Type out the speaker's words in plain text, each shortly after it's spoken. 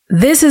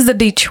This is the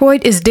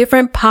Detroit is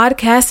Different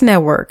podcast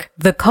network,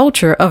 the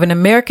culture of an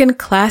American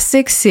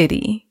classic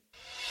city.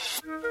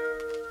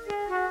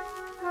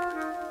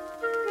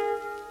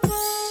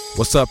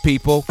 What's up,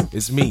 people?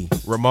 It's me,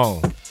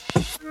 Ramon.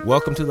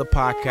 Welcome to the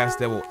podcast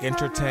that will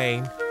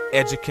entertain,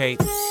 educate,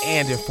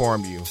 and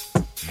inform you.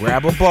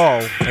 Grab a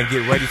bowl and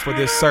get ready for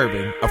this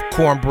serving of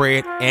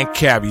cornbread and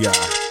caviar.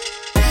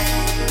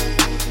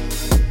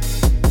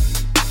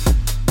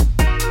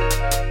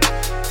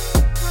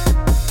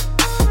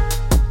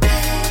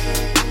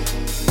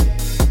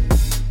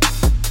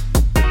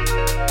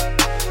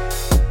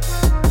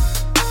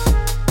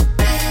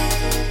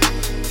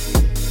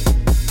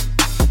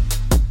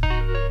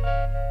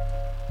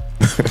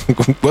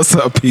 What's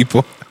up,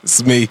 people?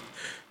 It's me,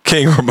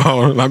 King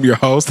Ramon, and I'm your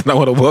host, and I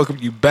want to welcome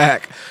you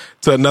back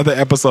to another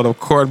episode of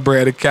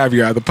Cornbread and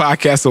Caviar, the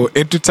podcast that will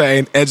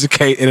entertain,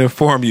 educate, and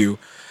inform you.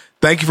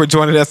 Thank you for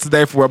joining us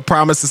today for what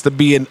promises to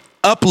be an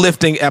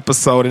uplifting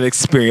episode and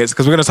experience,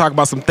 because we're going to talk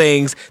about some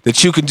things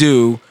that you can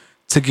do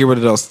to get rid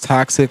of those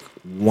toxic,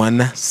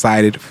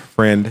 one-sided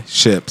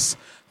friendships.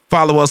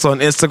 Follow us on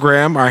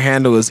Instagram. Our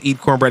handle is Eat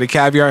Cornbread and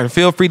Caviar, and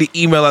feel free to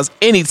email us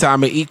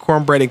anytime at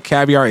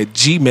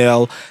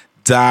eatcornbreadandcaviar@gmail.com.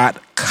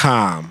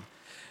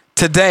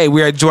 Today,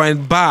 we are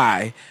joined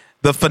by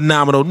the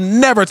phenomenal,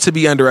 never to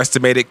be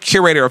underestimated,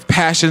 curator of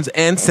passions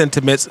and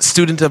sentiments,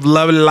 student of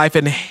love, life,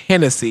 and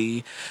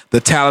Hennessy, the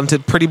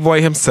talented pretty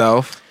boy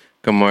himself.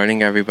 Good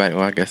morning, everybody.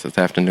 Well, I guess it's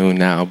afternoon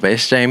now, but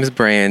it's James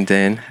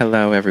Brandon.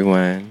 Hello,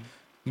 everyone.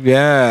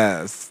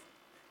 Yes.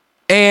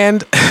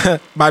 And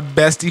my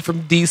bestie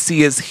from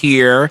D.C. is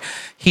here.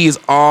 He is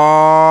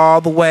all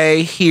the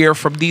way here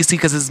from D.C.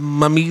 because his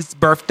mummy's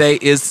birthday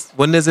is,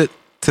 when is it?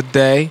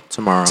 Today?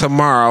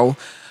 Tomorrow.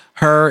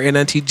 Her and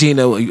Auntie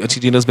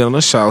Gina's been on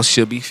the show.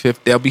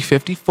 They'll be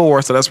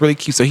 54, so that's really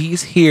cute. So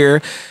he's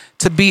here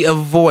to be a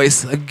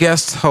voice, a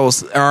guest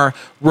host, our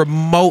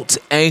remote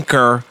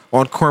anchor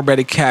on Cornbread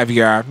and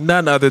Caviar.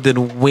 None other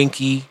than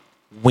Winky.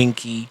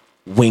 Hi,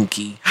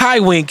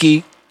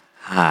 Winky.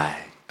 Hi.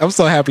 I'm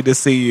so happy to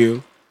see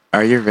you.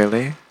 Are you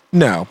really?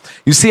 No.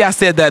 You see, I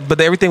said that,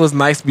 but everything was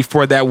nice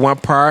before that one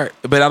part.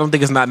 But I don't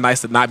think it's not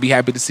nice to not be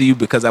happy to see you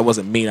because I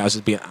wasn't mean. I was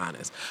just being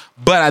honest.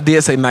 But I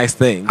did say nice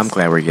things. I'm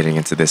glad we're getting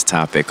into this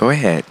topic. Go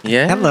ahead.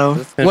 Yeah. Hello.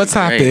 What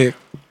topic?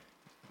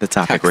 The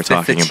topic we're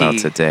talking about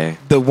today.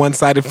 The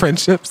one-sided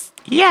friendships?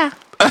 Yeah.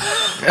 I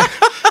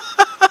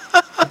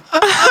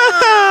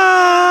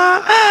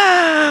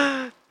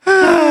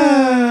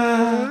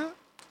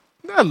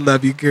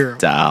love you, girl.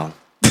 Doll.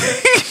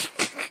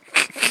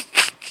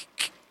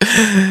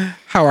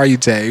 How are you,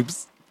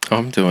 James? Oh,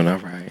 I'm doing all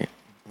right.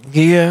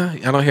 Yeah,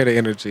 I don't hear the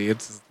energy.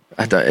 It's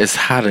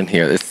hot in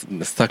here. It's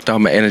sucked all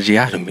my energy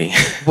out of me.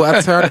 Well,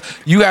 I heard,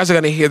 you guys are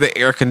going to hear the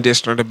air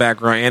conditioner in the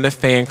background and the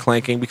fan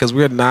clanking because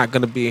we're not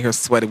going to be in here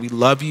sweating. We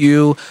love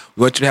you.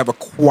 We want you to have a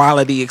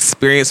quality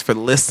experience for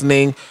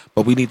listening,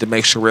 but we need to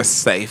make sure we're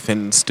safe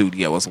in the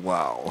studio as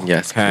well.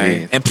 Yes,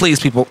 please. And please,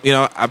 people,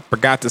 I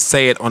forgot to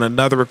say it on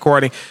another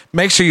recording.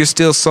 Make sure you're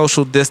still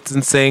social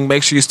distancing.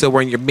 Make sure you're still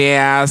wearing your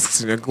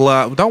masks and your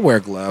gloves. Don't wear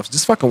gloves.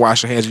 Just fucking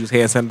wash your hands. Use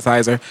hand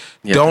sanitizer.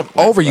 Yeah, don't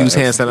overuse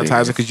hand please.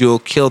 sanitizer because you'll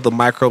kill the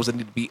microbes that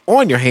need to be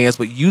on your hands,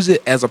 but use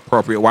it as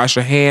appropriate. Wash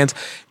your hands.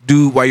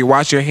 While you're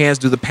washing your hands,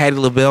 do the Patti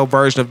LaBelle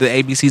version of the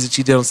ABCs that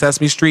she did on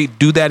Sesame Street.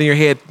 Do that in your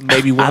head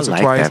maybe once or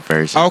twice. I like that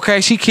version.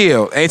 Okay, she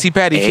killed. Auntie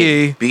Patty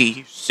killed.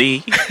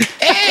 ABC.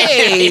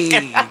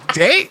 Hey!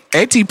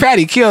 Auntie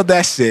Patty killed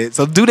that shit.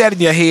 So do that in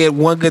your head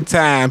one good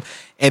time,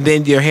 and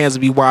then your hands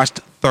will be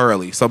washed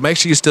thoroughly. So make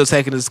sure you're still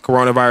taking this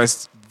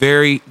coronavirus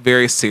very,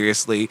 very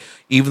seriously,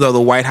 even though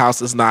the White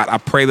House is not. I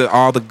pray that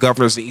all the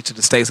governors in each of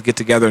the states get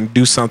together and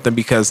do something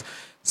because,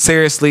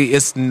 seriously,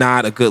 it's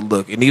not a good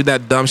look. And even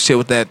that dumb shit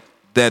with that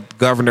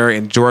governor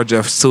in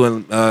Georgia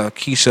suing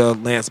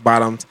Keisha Lance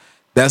Bottoms,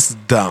 that's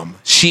dumb.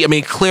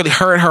 Clearly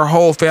her and her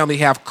whole family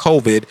have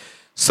COVID,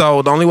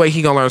 so the only way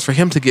he gonna learn is for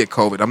him to get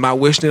COVID. I'm not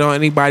wishing it on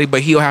anybody,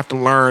 but he'll have to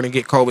learn and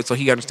get COVID so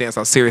he understands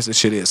how serious this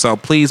shit is. So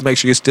please make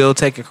sure you're still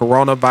taking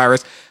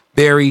coronavirus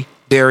very,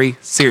 very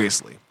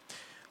seriously.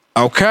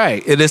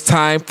 Okay, it is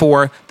time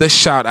for the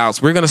shout-outs.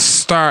 We're going to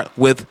start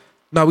with...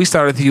 No, we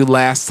started with you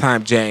last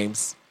time,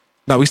 James.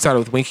 No, we started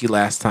with Winky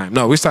last time.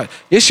 No,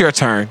 it's your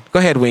turn. Go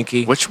ahead,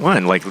 Winky. Which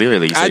one? Like,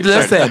 literally.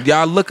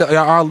 Y'all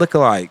all look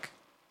alike.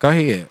 Go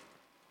ahead.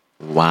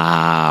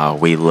 Wow,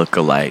 we look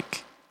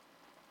alike.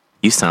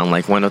 You sound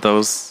like one of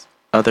those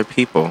other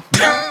people.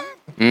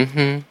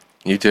 Mm-hmm.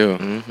 You do.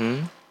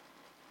 Mm-hmm.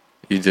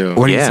 You do.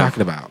 What are you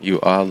talking about?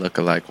 You all look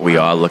alike. We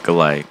all look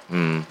alike.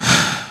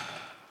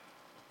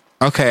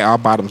 Okay, our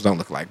bottoms don't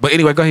look alike. But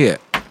anyway, go ahead.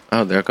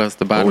 Oh, there goes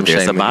the bottom shaming.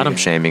 There's the bottom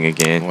again. shaming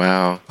again.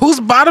 Wow.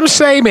 Who's bottom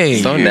shaming?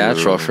 So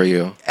natural for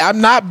you.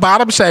 I'm not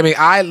bottom shaming.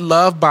 I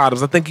love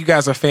bottoms. I think you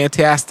guys are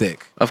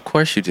fantastic. Of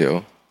course you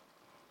do.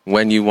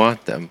 When you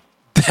want them.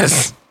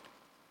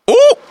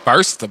 Ooh!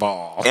 First of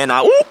all. And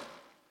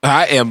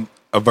I am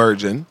a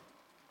virgin.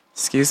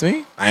 Excuse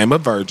me? I am a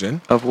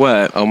virgin. Of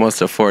what?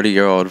 Almost a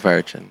 40-year-old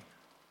virgin.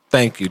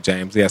 Thank you,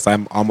 James. Yes,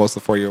 I'm almost a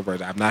 4-year-old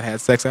virgin. I've not had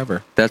sex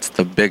ever. That's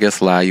the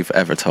biggest lie you've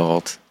ever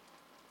told.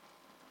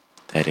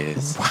 That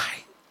is. Why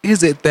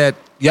is it that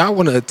y'all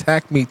want to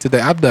attack me today?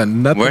 I've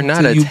done nothing We're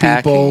not to you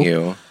attacking people.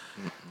 you.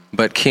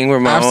 But King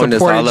Ramon is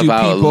supported all you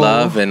about people.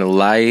 love and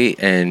light.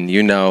 And,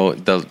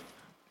 the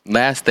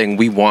last thing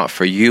we want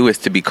for you is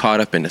to be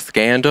caught up in a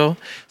scandal.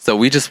 So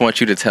we just want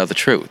you to tell the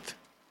truth.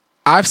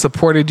 I've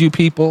supported you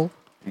people.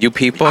 You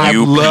people? I've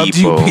You loved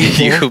people. you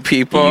people. You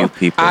people? You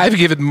people. I've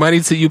given money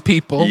to you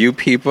people. You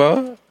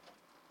people?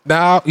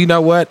 Now, you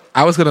know what?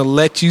 I was going to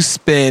let you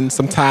spend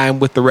some time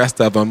with the rest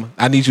of them.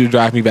 I need you to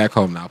drive me back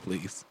home now,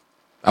 please.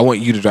 I want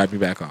you to drive me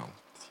back home.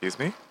 Excuse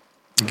me?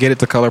 Get it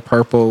to Color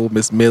Purple,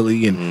 Miss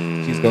Millie,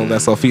 and she's going to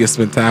let Sophia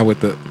spend time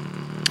with the...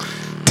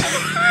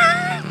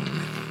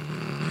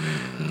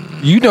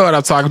 You know what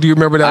I'm talking. Do you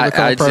remember that?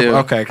 I Color do.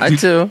 Purple? Okay. I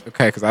do.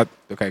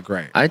 Okay,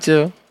 great. I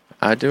do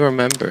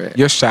remember it.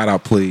 Your shout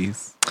out,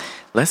 please.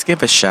 Let's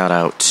give a shout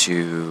out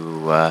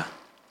to.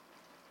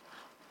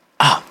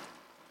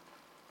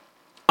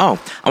 I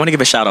want to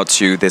give a shout out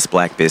to this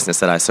black business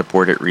that I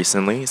supported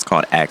recently. It's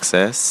called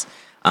Access.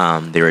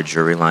 They're a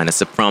jewelry line.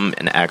 It's from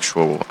an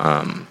actual.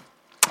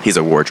 He's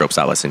a wardrobe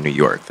stylist in New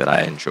York that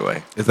I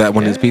enjoy. Is that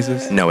one of his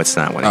pieces? No, it's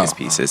not one of his Oh.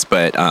 pieces,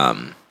 but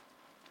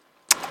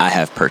I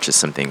have purchased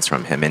some things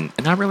from him, and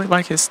I really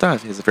like his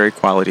stuff. His very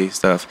quality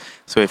stuff.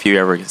 So if you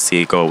ever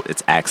see it, go.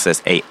 It's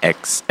Access,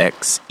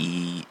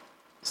 AXXE.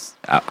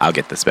 I'll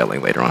get the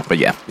spelling later on, but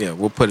yeah, Yeah,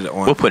 we'll put it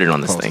on. we'll put it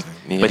on this posting.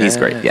 thing. But he's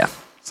great. Yeah.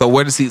 So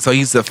where does he? So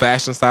he's a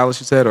fashion stylist,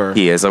 you said, or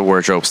He is a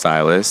wardrobe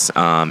stylist,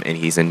 and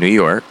he's in New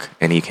York,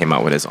 and he came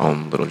out with his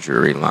own little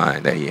jewelry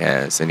line that he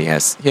has, and he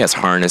has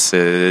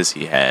harnesses,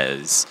 he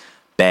has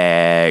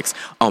bags.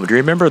 Do you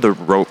remember the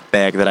rope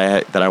bag that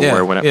I Yeah,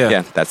 wore when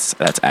yeah. that's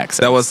Access.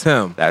 that was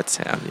him? That's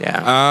him.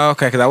 Yeah.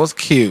 Okay, because that was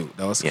cute.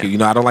 That was Yeah. cute. You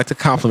know, I don't like to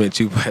compliment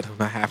you, but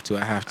when I have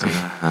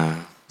to.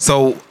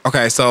 So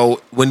okay,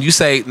 so when you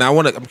say now,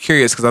 I'm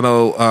curious because I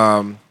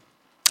know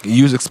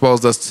you've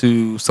exposed us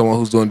to someone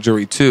who's doing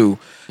jewelry too.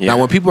 Yeah. Now,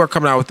 when people are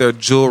coming out with their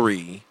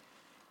jewelry,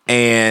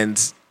 and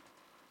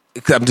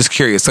I'm just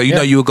curious. So you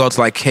know, you would go to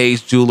like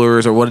Kay's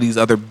Jewelers or one of these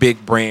other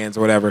big brands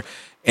or whatever,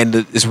 and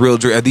it's real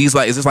jewelry. Are these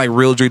like? Is this like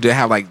real jewelry? Do they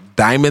have like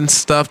diamond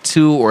stuff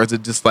too, or is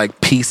it just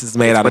like pieces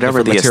made out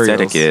Whatever of the different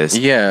materials? aesthetic is.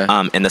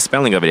 Yeah. And the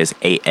spelling of it is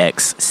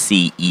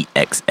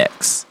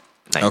AXCEXX.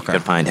 Now, Okay. You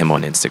can find him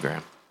on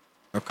Instagram.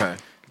 Okay.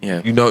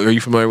 Yeah. You know? Are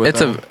you familiar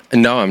with? It's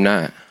no, I'm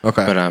not.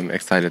 Okay. But I'm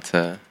excited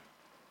to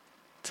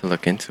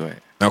look into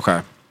it.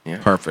 Okay. Yeah.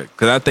 Perfect.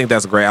 Because I think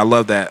that's great. I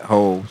love that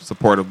whole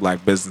support of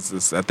black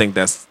businesses. I think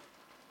that's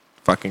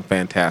fucking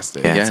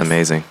fantastic. Yeah, Yes. it's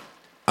amazing.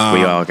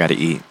 We all got to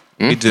eat.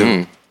 We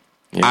do.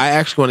 Yeah. I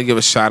actually want to give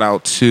a shout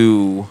out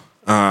to,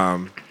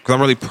 because I'm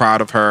really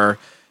proud of her.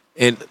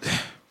 It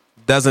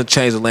doesn't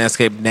change the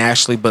landscape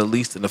nationally, but at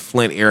least in the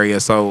Flint area.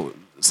 So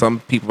some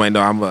people may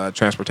know I'm a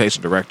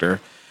transportation director.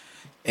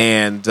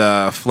 And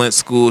Flint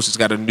School, she's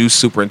got a new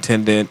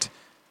superintendent.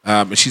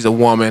 And she's a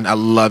woman. I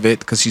love it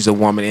because she's a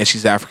woman and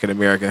she's African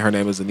American. Her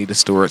name is Anita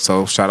Stewart.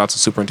 So shout out to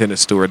Superintendent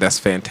Stewart. That's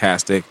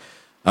fantastic.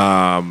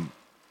 I'm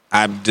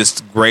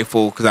just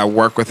grateful because I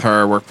work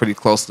pretty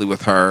closely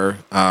with her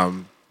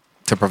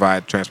to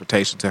provide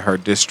transportation to her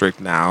district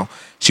now.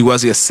 She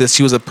was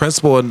a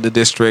principal in the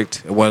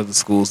district at one of the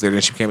schools there.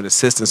 Then she became an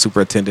assistant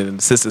superintendent. And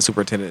the assistant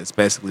superintendent is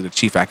basically the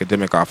chief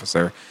academic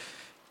officer.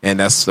 And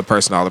that's the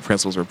person all the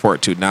principals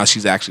report to. Now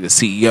she's actually the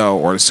CEO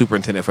or the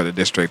superintendent for the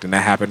district, and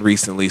that happened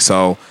recently.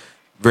 So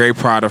very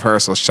proud of her.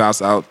 So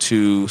shouts out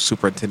to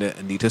Superintendent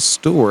Anita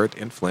Stewart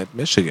in Flint,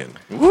 Michigan.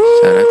 Shout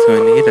out to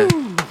Anita.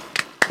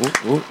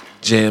 Ooh, ooh.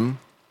 Jim.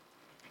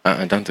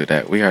 Don't do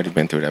that. We already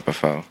been through that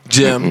before.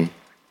 Jim.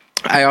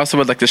 I also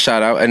would like to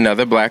shout out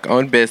another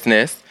black-owned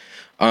business.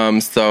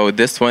 So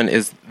this one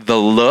is The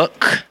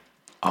Look.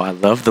 Oh, I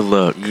love the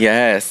look.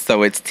 Yes.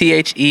 So it's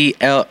THELOOKE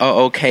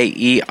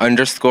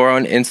 _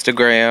 on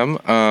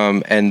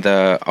Instagram. And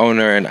the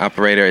owner and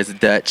operator is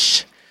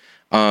Dutch.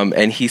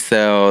 And he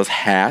sells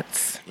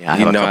hats. Yeah, I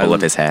have a couple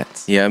of his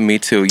hats. Yeah, me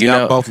too.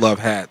 Y'all both love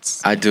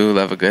hats. I do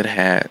love a good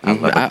hat. I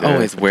love a I good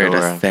always wear the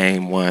fedora.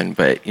 same one,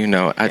 but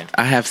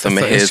I have some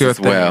It's of a- it's his your as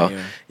well. thing,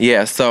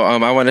 Yeah, so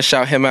I want to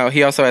shout him out.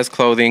 He also has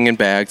clothing and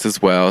bags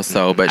as well.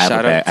 So, but I have,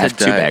 shout out to I have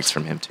two Dutch. bags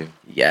from him too.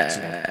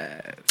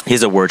 Yeah.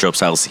 He's a wardrobe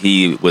stylist.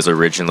 He's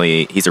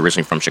originally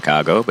from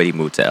Chicago, but he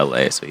moved to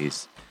LA, so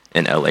he's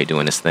in LA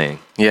doing his thing.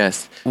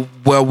 Yes.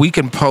 Well, we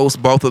can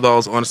post both of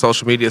those on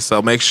social media,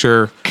 so make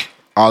sure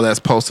all that's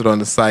posted on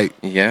the site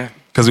Yeah.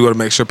 because we want to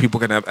make sure people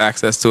can have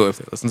access to it if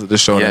they listen to the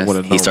show and Yes. they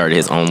want to know. He started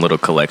his own little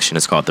collection.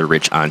 It's called The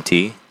Rich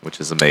Auntie,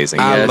 which is amazing.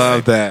 I Yes.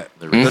 love that.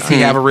 The rich Does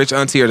he have a rich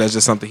auntie or that's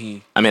just something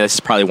he... I mean,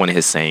 that's probably one of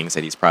his sayings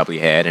that he's probably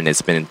had, and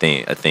it's been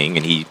a thing,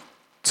 and he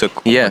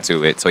took Yeah.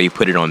 to it. So he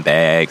put it on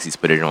bags. He's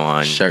put it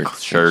on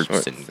Shirts. shirts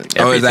Shorts. and Oh, is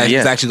everything. that Yeah.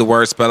 it's actually the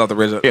word spelled out the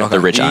rich? Yeah, okay. the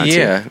rich auntie.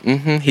 Yeah.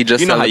 He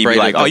just You know how you be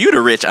like, celebrated oh, the- you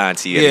the rich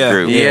auntie in Yeah. the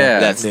group.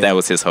 Yeah. That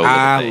was his whole little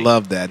I thing.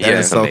 love that. That Yeah.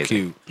 is so Amazing.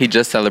 cute. He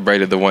just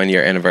celebrated the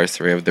 1-year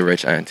anniversary of the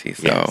Rich Auntie.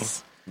 So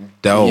Yes.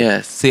 Dope.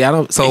 Yes. See, I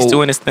don't... So, He's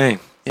doing his thing.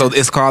 so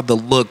it's called The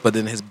Look, but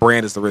then his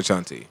brand is the rich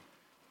auntie.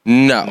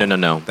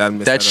 No.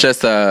 That's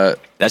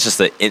That's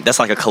That's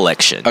like a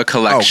collection. a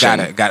collection.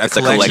 Oh, got it. It's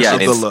a collection of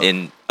the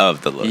look.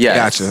 of the look.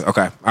 Yes. Gotcha.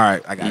 Okay. All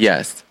right. I got you.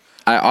 Yes.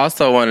 I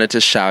also wanted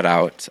to shout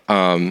out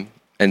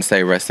and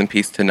say rest in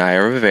peace to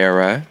Naya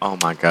Rivera. Oh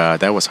my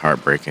God, that was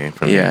heartbreaking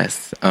for me.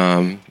 Yes.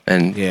 And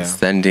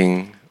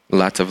sending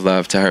lots of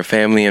love to her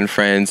family and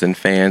friends and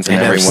fans and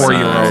that everyone.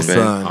 4-year-old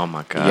son. Oh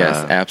my God. Yes,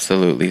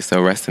 absolutely.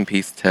 So rest in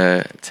peace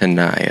to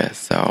Naya.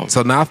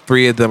 So now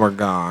 3 of them are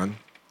gone.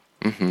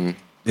 Mm-hmm.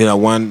 You know,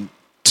 one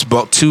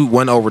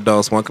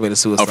overdose, one committed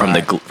suicide.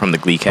 Oh, from the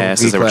Glee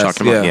cast. Glee Is that what you're cast,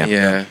 talking about?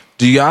 Yeah.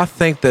 Do y'all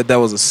think that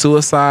was a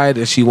suicide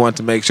and she wanted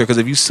to make sure? Because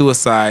if you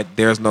suicide,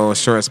 there's no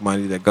insurance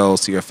money that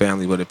goes to your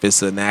family. But if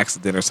it's an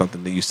accident or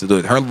something, they used to do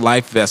it. Her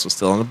life vest was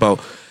still on the boat.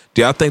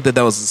 Do y'all think that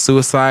was a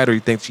suicide, or you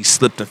think she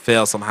slipped and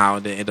fell somehow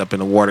and then ended up in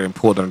the water and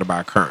pulled under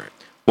by a current?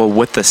 Well,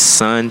 what the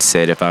son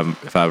said, if I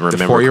remember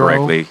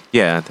 4-year-old? correctly,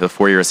 the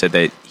 4-year-old said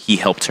that he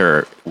helped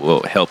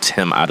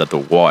him out of the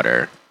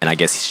water, and I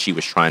guess she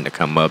was trying to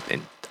come up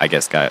and I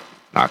guess got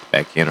knocked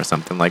back in or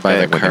something like By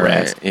that. the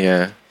current.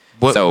 Yeah.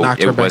 What So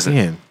knocked it her back wasn't-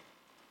 in?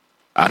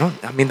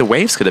 the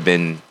waves could have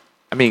been.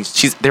 I mean,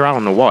 they're out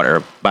on the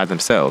water by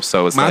themselves,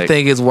 so it's My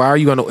thing is, why are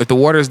you if the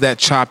water's that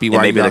choppy? Why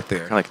are you out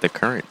there? Like the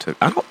current took.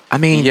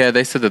 Yeah,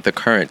 they said that the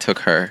current took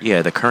her.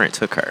 Yeah, the current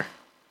took her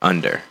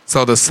under.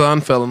 So the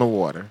son fell in the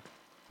water.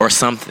 Or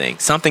something.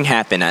 Something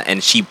happened,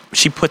 and she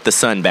put the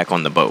son back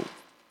on the boat.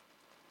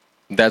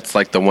 That's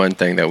like the one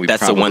thing that we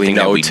probably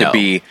know to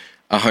be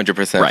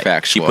 100%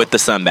 factual. She put the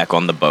son back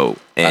on the boat.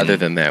 And other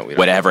than that, we don't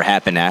whatever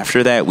happened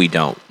after that, we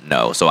don't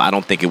know. So I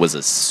don't think it was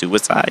a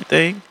suicide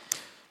thing.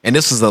 And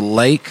this was a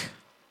lake.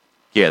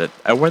 Yeah,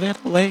 were they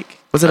at the lake?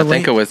 Was it a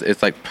lake? I think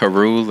it's like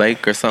Peru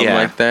Lake or something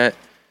like that.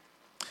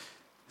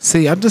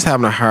 See, I'm just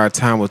having a hard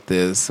time with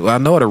this. Well, I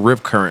know what a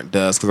rip current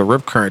does, because a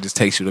rip current just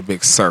takes you to a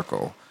big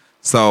circle.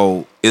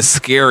 So it's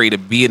scary to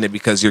be in it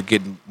because you're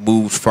getting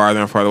moved farther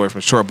and farther away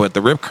from shore. But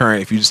the rip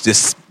current, if you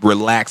just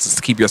relax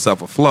and keep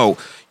yourself afloat,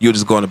 you'll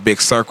just go in a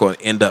big circle and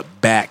end up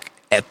back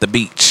at the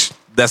beach.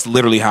 That's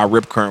literally how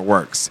rip current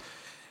works.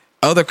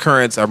 Other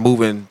currents are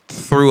moving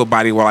through a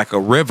body where, like a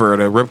river,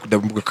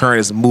 the current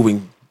is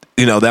moving,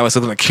 that was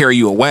going to carry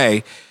you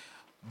away.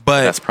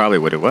 But that's probably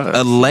what it was.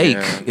 A lake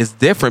is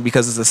different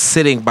because it's a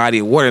sitting body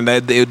of water, and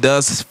it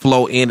does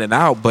flow in and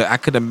out. But I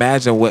could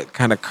imagine what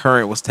kind of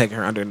current was taking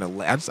her under in the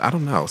lake. I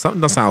don't know.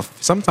 Something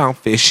sound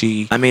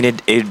fishy. I mean,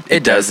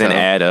 it doesn't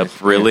add up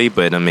really,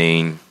 but I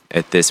mean,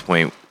 at this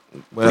point,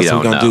 what else are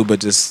we gonna do?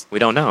 But we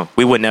don't know.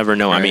 We would never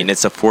know. Right. I mean,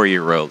 it's a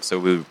 4-year-old, so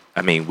we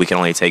can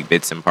only take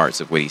bits and parts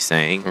of what he's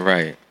saying,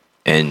 right?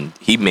 And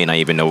he may not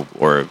even know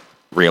or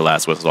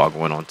realize what's all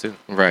going on too,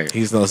 right?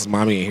 He's knows his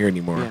mommy ain't here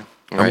anymore. Yeah.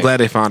 I'm Right. glad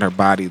they found her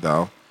body,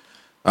 though.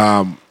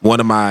 One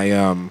of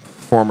my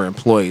former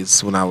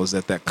employees, when I was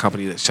at that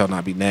company that shall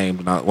not be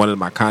named, one of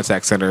my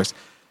contact centers,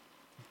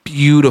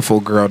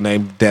 beautiful girl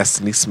named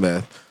Destiny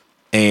Smith,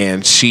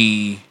 and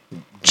she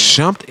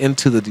jumped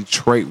into the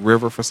Detroit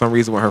River for some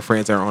reason when her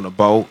friends are on a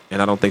boat, and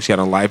I don't think she had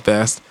a life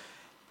vest.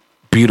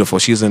 Beautiful.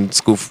 She's in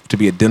school to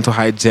be a dental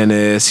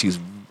hygienist.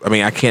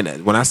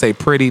 When I say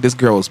pretty, this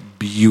girl is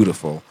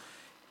beautiful.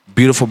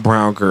 Beautiful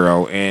brown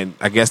girl, and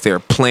I guess they were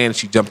playing.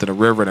 She jumped in the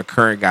river, and the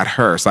current got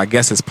her. So I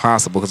guess it's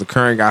possible because the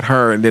current got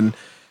her, and then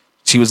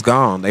she was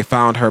gone. They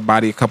found her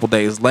body a couple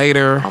days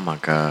later. Oh my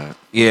God!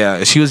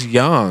 Yeah, she was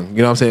young, you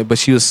know what I'm saying, but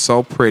she was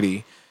so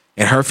pretty,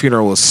 and her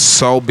funeral was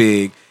so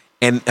big.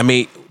 And I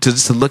mean,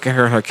 to look at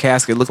her in her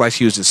casket, it looked like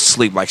she was just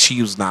asleep. Like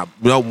she was not.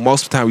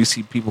 Most of the time you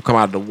see people come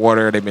out of the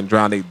water, they've been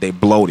drowned, they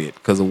bloated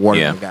because the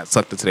water got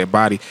sucked into their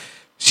body.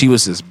 She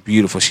was just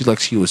beautiful. She looked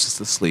like she was just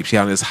asleep. She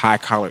had on this high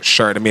collared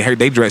shirt. I mean,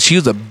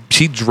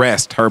 she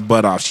dressed her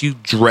butt off.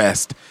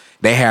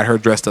 They had her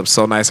dressed up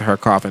so nice in her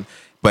coffin.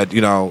 But she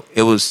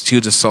was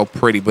just so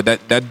pretty. But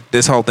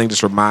this whole thing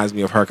just reminds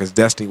me of her because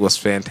Destiny was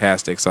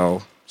fantastic.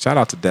 So shout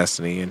out to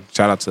Destiny and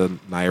shout out to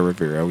Naya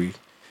Rivera.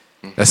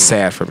 That's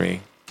sad for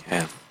me.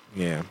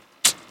 Yeah.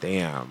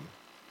 Damn.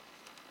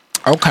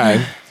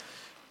 Okay.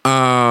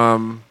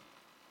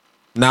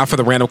 Now for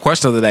the random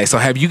question of the day. So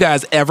have you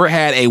guys ever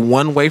had a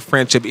one-way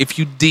friendship? If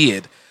you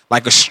did,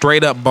 like a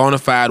straight up bona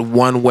fide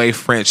one-way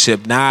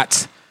friendship,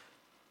 not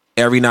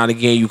every now and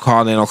again you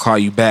call and they don't call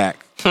you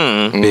back.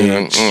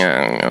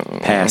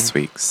 Bitch. Past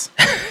weeks.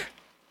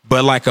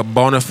 But like a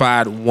bona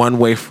fide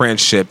one-way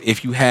friendship,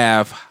 if you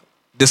have,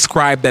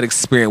 describe that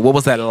experience. What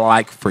was that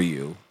like for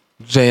you?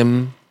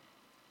 Jim?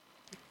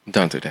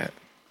 Don't do that.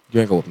 You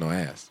ain't go with no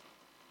ass.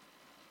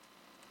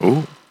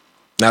 Ooh.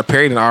 Now,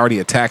 Perry done already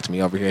attacked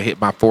me over here, hit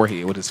my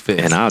forehead with his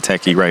fist. And I'll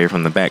attack you right here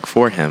from the back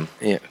for him.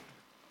 Yeah.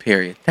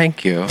 Period.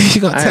 Thank you.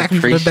 You gonna attack me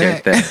from the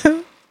appreciate back?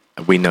 that.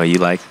 We know you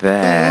like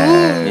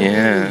that.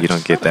 Yeah. You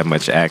don't get that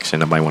much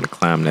action. Nobody want to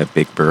climb that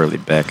big burly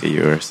back of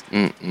yours.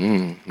 I'm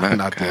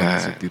not doing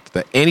this with you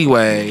today.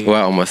 Anyway. Well,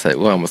 I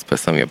almost put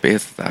some of your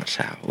business out,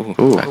 child. Ooh.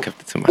 So I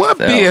kept it to myself. What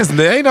business?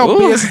 Ain't no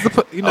business to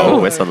put,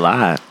 Oh, it's a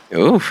lie.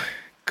 Ooh,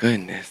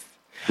 goodness.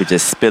 You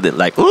just spill it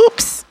like,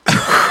 oops.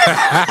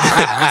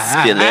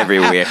 Spill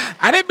everywhere.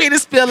 I didn't mean to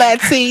spill that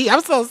tea.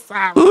 I'm so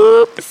sorry.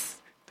 Oops.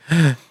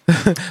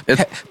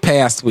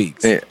 Past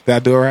weeks. Yeah. Did I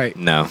do it right?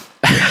 No.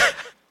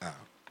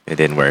 It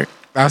didn't work.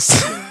 Is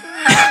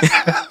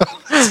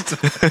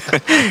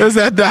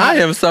that the I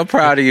am so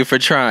proud of you for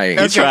trying.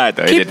 You tried,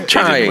 though. Keep It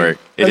trying. didn't work.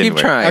 It Keep didn't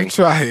work. trying. I'm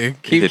trying.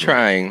 Keep didn't.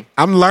 trying.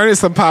 I'm learning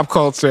some pop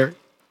culture.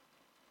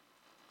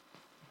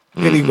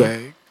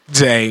 Anyway,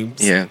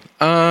 James. Yeah.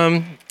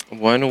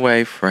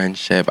 One-way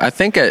friendship. I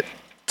think at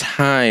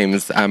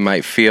times I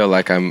might feel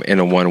like I'm in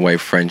a one-way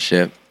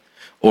friendship,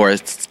 or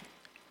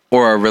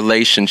a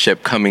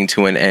relationship coming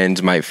to an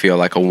end might feel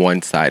like a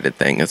one-sided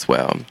thing as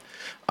well.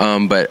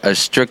 But a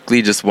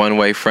strictly just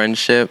one-way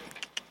friendship,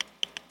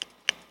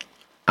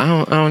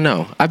 I don't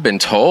know. I've been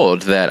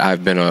told that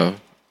I've been a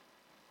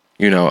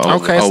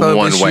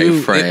one-way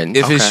friend.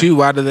 If it's you,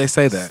 why do they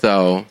say that?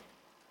 So,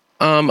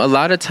 a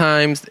lot of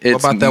times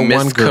it's about that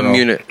one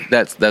girl?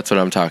 That's what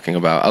I'm talking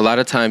about. A lot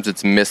of times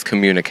it's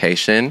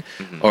miscommunication,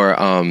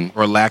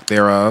 or lack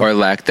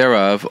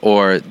thereof.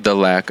 or the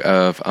lack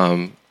of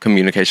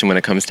communication when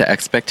it comes to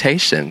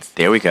expectations.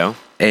 There we go.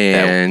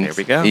 And there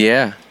we go.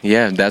 Yeah,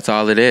 that's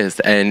all it is.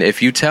 And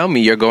if you tell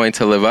me you're going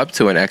to live up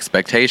to an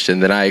expectation,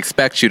 then I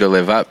expect you to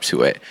live up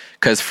to it.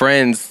 Because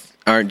friends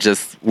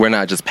we're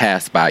not just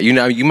passed by. You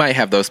know, you might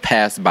have those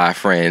passed by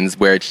friends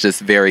where it's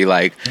just very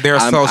like, They're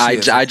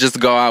associates. I just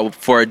go out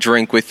for a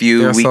drink with you,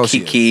 They're we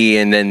associates. kiki,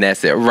 and then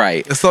that's it.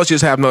 Right.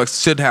 Associates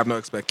should have no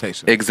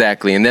expectation.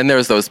 Exactly. And then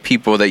there's those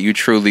people that you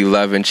truly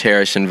love and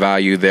cherish and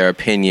value their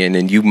opinion,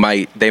 and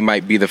they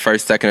might be the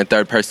first, second, or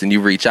third person you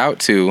reach out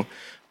to.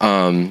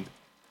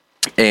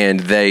 And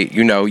they,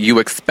 you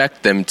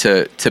expect them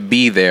to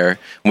be there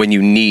when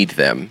you need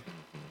them,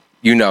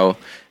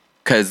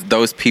 because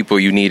those people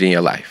you need in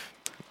your life.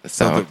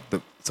 So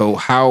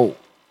how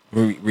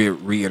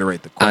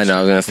reiterate the question? I know.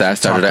 I was gonna say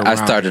I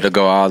started to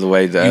go all the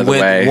way the other way.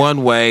 You went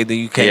one way, then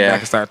you came back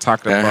and started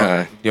talking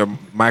about your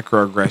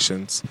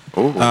microaggressions.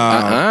 Ooh.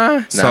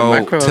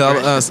 So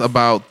tell us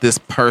about this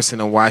person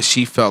and why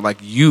she felt like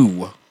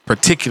you,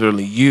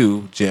 particularly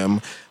you,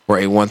 Jim, were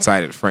a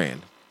one-sided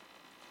friend.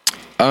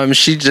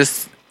 She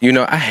just,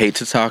 I hate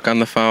to talk on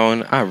the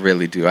phone. I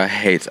really do.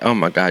 Oh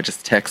my God,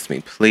 just text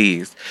me,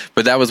 please.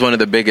 But that was one of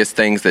the biggest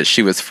things that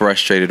she was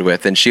frustrated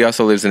with. And she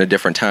also lives in a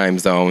different time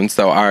zone.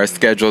 So our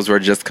schedules were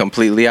just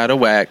completely out of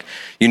whack.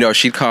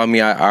 She'd call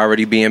me, I'd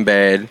already be in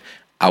bed.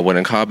 I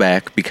wouldn't call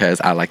back because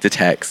I like to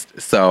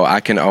text. So I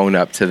can own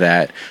up to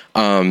that.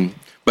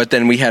 But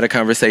then we had a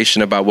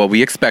conversation about what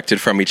we expected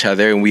from each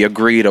other, and we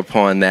agreed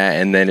upon that.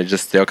 And then it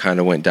just still kind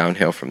of went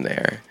downhill from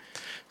there.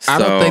 I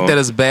don't think that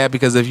is bad,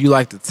 because if you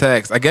like to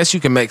text, I guess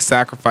you can make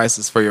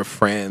sacrifices for your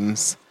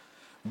friends.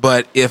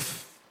 But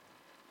if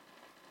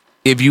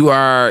you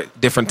are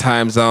different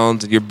time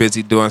zones and you're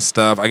busy doing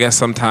stuff, I guess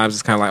sometimes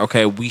it's kind of like,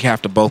 okay, we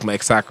have to both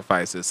make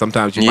sacrifices.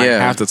 Sometimes you might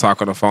have to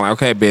talk on the phone.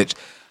 Like, okay, bitch,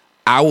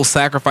 I will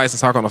sacrifice and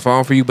talk on the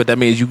phone for you, but that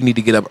means you need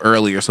to get up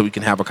earlier so we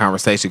can have a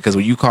conversation, because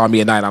when you call me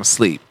at night, I'm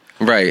asleep.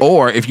 Right.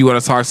 Or if you want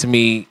to talk to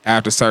me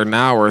after certain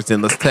hours,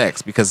 then let's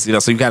text, because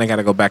so you kind of got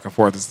to go back and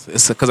forth.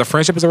 It's because a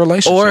friendship is a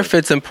relationship. Or if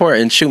it's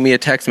important, shoot me a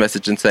text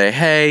message and say,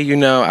 hey,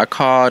 I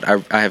called.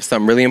 I have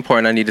something really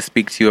important I need to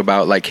speak to you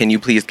about. Like, can you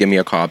please give me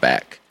a call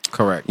back?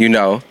 Correct.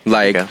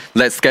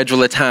 Let's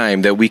schedule a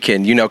time that we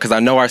can, because I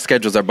know our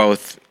schedules are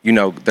both,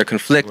 they're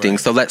conflicting. Right.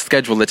 So let's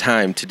schedule a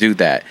time to do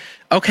that.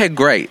 Okay,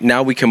 great.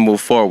 Now we can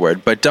move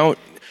forward. But don't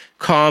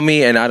call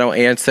me and I don't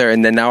answer,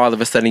 and then now all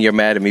of a sudden you're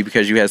mad at me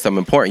because you had something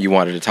important you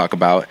wanted to talk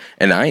about,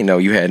 and I didn't know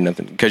you had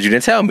nothing because you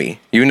didn't tell me,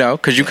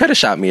 because you could have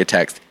shot me a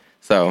text.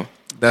 So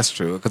that's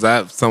true, because I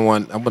have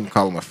someone, I wouldn't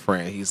call him a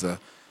friend. He's a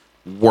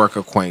work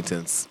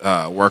acquaintance,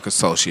 work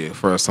associate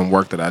for some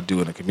work that I do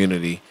in the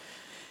community,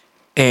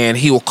 and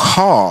he will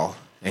call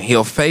and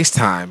he'll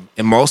FaceTime,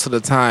 and most of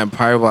the time,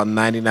 probably about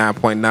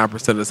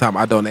 99.9% of the time,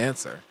 I don't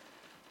answer.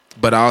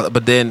 But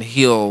then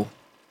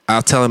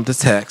I'll tell him to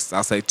text.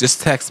 I'll say, just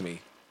text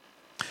me.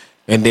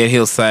 And then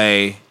he'll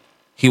say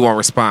he won't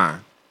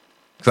respond.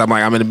 Because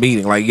I'm in a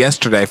meeting. Like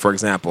yesterday, for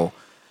example,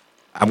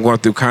 I'm going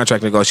through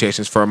contract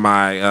negotiations for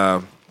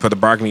for the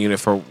bargaining unit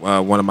for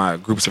one of my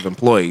groups of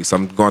employees. So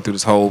I'm going through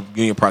this whole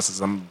union process.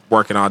 I'm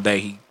working all day.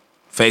 He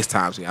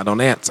FaceTimes me. I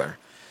don't answer.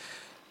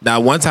 Now,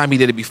 one time he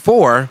did it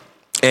before,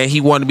 and he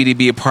wanted me to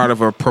be a part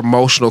of a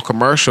promotional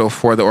commercial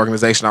for the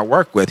organization I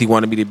work with. He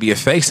wanted me to be a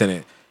face in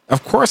it.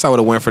 Of course I would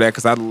have went for that,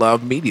 because I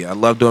love media. I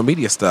love doing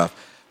media stuff.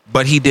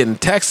 But he didn't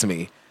text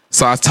me.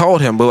 So I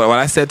told him, but what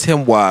I said to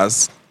him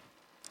was,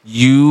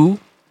 you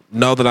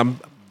know that I'm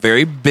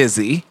very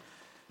busy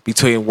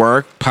between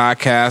work,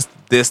 podcast,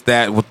 this,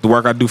 that, with the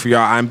work I do for y'all.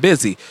 I'm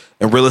busy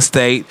in real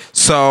estate.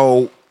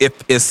 So if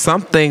it's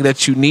something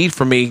that you need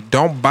from me,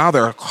 don't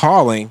bother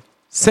calling.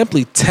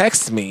 Simply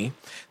text me.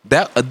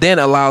 That then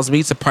allows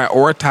me to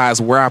prioritize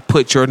where I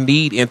put your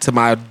need into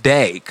my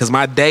day. Because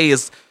my day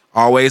is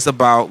always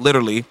about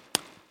literally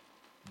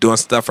doing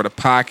stuff for the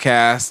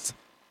podcast,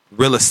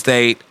 real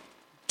estate,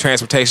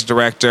 transportation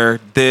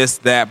director, this,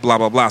 that, blah,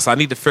 blah, blah. So I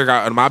need to figure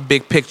out in my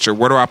big picture,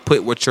 where do I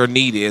put what your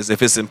need is?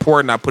 If it's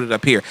important, I put it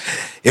up here.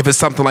 If it's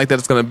something like that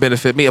that's going to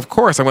benefit me, of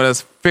course, I'm going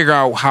to figure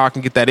out how I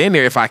can get that in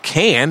there if I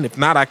can. If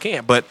not, I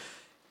can't. But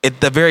at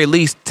the very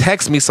least,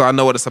 text me so I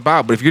know what it's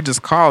about. But if you're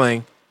just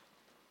calling,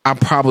 I'm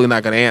probably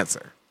not going to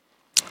answer.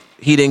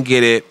 He didn't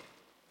get it.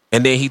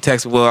 And then he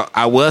texted, well,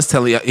 I was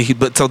telling you,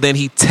 but so then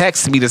he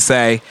texted me to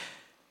say,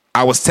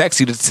 I was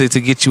texting you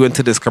to get you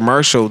into this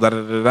commercial,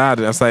 da-da-da-da.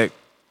 And I was like,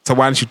 so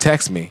why didn't you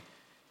text me?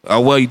 Oh,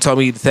 well, you told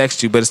me to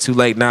text you, but it's too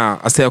late now.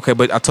 I said, okay,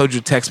 but I told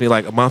you to text me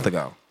like a month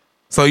ago.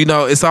 So,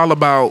 it's all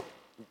about,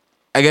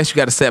 I guess you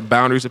got to set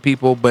boundaries with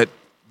people, but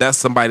that's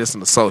somebody that's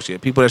an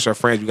associate. People that's your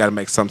friends, you got to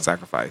make some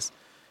sacrifice.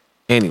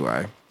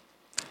 Anyway,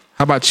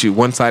 how about you?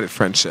 One-sided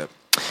friendship.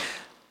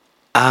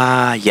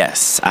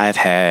 Yes, I've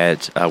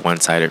had a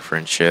one-sided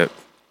friendship.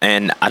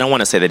 And I don't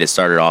want to say that it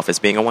started off as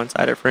being a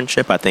one-sided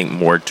friendship. I think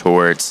more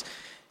towards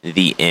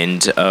the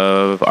end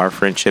of our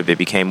friendship, it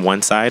became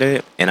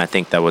one-sided. And I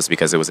think that was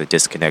because it was a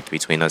disconnect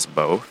between us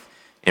both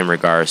in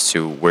regards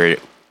to where,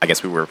 I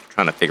guess we were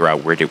trying to figure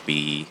out where did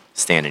we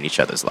stand in each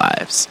other's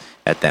lives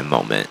at that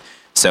moment.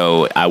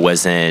 So I would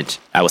say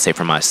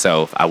for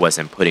myself, I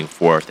wasn't putting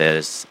forth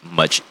as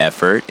much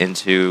effort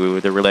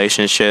into the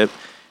relationship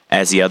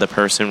as the other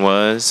person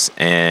was,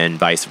 and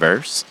vice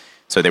versa.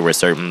 So there were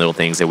certain little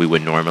things that we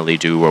would normally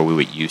do or we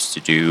would used to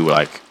do.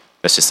 Like,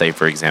 let's just say,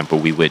 for example,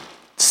 we would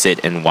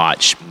sit and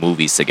watch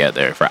movies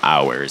together for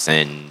hours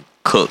and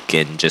cook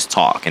and just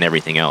talk and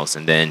everything else.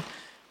 And then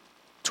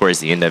towards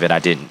the end of it, I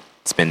didn't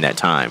spend that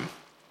time.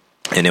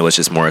 And it was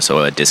just more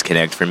so a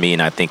disconnect for me.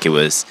 And I think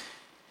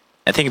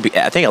I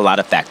think a lot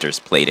of factors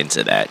played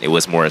into that. It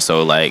was more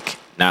so like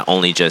not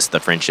only just the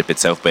friendship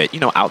itself, but,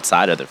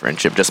 outside of the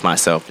friendship, just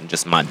myself and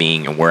just my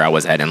being and where I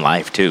was at in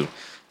life too.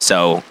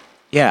 So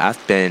yeah,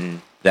 I've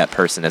been that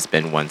person that's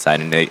been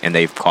one-sided, and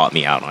they've called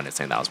me out on it,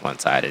 saying that I was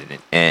one-sided.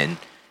 And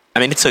I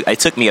mean, it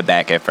took me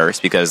aback at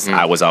first because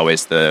I was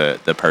always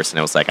the person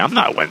that was like, I'm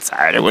not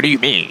one-sided. What do you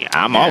mean?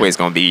 I'm always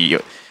going to be.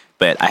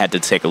 But I had to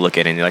take a look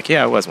at it and be like,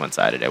 yeah, I was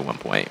one-sided at one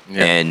point.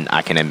 Yeah. And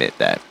I can admit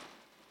that.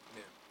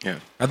 Yeah.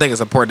 I think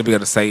it's important to be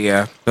able to say,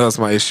 yeah, that was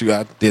my issue.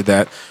 I did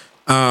that.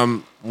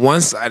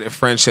 One-sided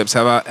friendships.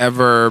 Have I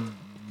ever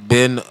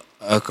been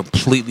a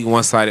completely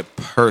one-sided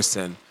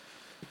person?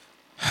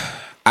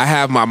 I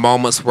have my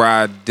moments where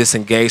I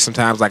disengage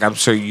sometimes, like I'm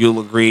sure you'll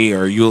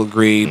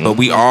agree, but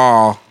we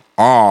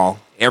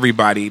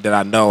everybody that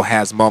I know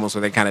has moments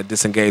where they kind of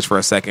disengage for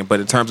a second. But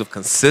in terms of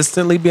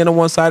consistently being a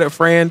one-sided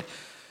friend,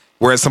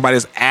 where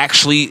somebody's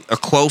actually a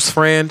close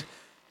friend,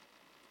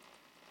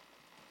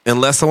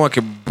 unless someone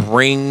can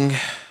bring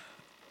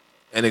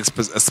a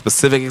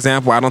specific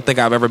example, I don't think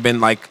I've ever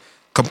been like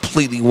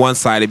completely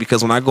one-sided,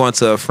 because when I go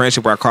into a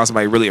friendship where I call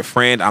somebody really a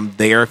friend, I'm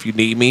there if you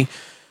need me.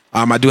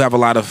 I do have a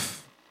lot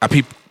of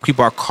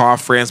people I call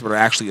friends, but are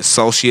actually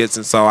associates,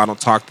 and so I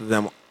don't talk to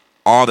them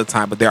all the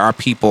time. But there are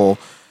people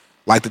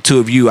like the two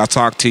of you. I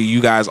talk to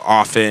you guys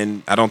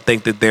often. I don't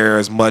think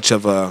there's much in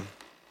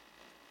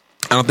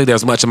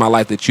my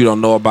life that you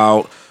don't know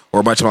about,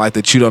 or much of my life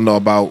that you don't know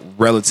about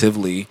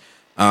relatively.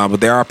 But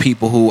there are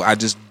people who I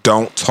just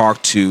don't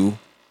talk to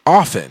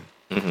often.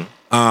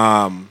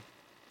 Mm-hmm.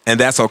 And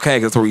that's okay,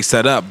 because that's where we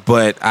set up.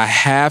 But I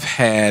have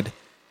had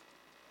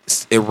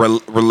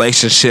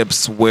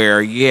relationships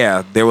where,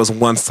 there was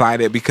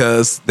one-sided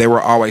because they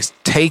were always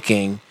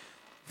taking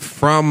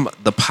from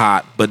the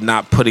pot but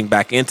not putting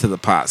back into the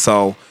pot.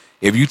 So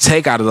if you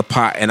take out of the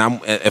pot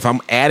and if I'm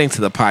adding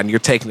to the pot and you're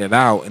taking it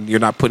out and you're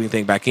not putting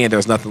anything back in,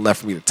 there's nothing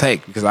left for me to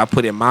take, because I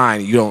put in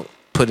mine and you don't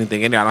put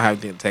anything in there. I don't have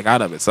anything to take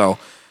out of it. So,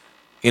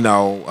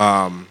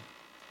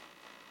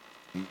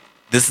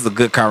 this is a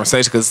good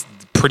conversation, because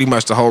pretty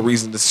much the whole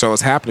reason this show is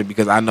happening,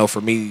 because I know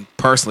for me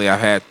personally, I've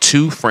had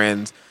 2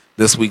 friends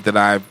this week that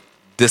I've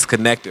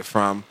disconnected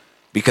from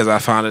because I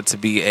found it to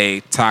be a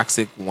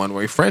toxic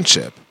one-way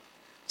friendship.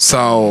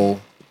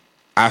 So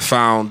I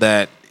found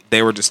that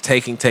they were just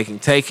taking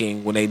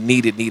when they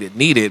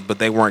needed, but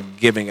they weren't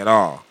giving at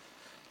all.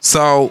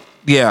 So,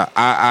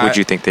 yeah. Would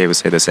you think they would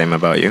say the same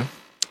about you?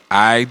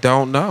 I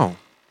don't know.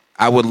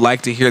 I would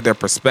like to hear their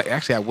perspective.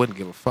 Actually, I wouldn't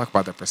give a fuck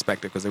about their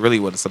perspective, because really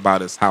what it's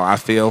about is how I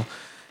feel,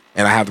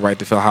 and I have the right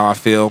to feel how I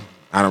feel.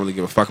 I don't really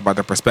give a fuck about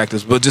their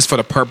perspectives, but just for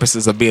the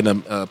purposes of being a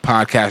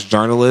podcast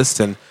journalist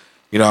and,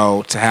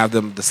 to have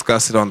them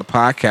discuss it on the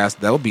podcast,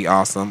 that would be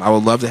awesome. I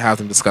would love to have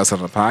them discuss it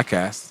on the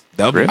podcast.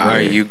 That would be great.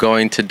 Are you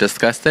going to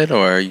discuss it,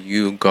 or are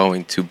you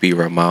going to be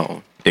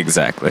Ramon?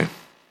 Exactly.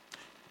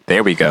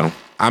 There we go.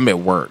 I'm at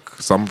work,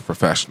 so I'm a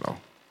professional.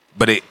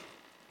 But it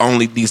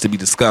only needs to be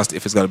discussed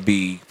if it's going to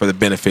be for the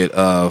benefit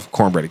of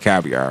Cornbread and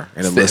Caviar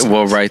and the listeners.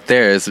 Well, right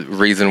there is the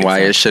reason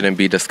why it shouldn't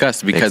be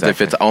discussed, because if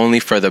it's only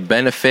for the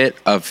benefit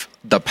of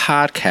the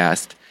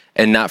podcast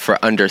and not for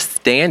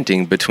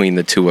understanding between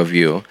the two of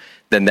you,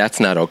 then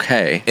that's not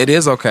okay. It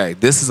is okay.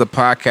 This is a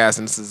podcast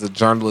and this is a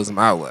journalism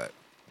outlet.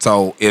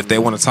 So if they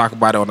want to talk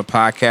about it on the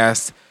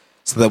podcast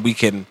so that we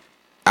can,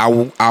 I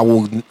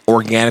will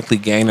organically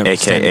gain an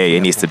understanding. AKA,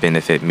 it needs to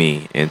benefit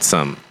me in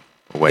some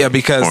way,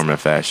 form, or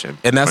fashion.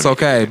 And that's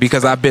okay,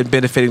 because I've been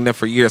benefiting them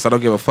for years. So I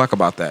don't give a fuck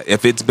about that.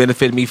 If it's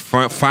benefiting me,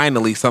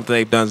 finally, something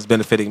they've done is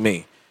benefiting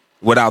me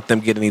without them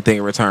getting anything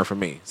in return from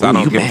me. So I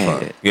don't give a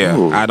fuck. Yeah,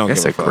 I don't give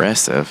a fuck. That's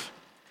aggressive.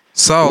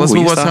 So let's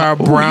move on to our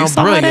brown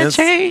brilliance.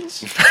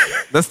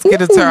 Let's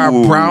get into our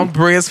brown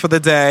brilliance for the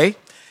day.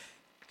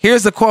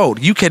 Here's the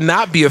quote. You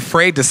cannot be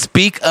afraid to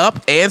speak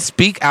up and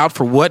speak out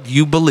for what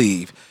you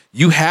believe.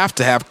 You have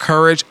to have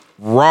courage,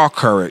 raw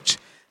courage.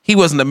 He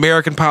was an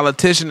American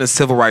politician and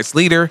civil rights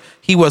leader.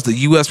 He was the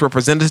U.S.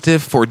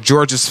 representative for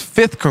Georgia's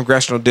 5th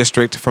congressional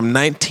district from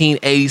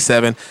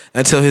 1987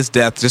 until his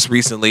death just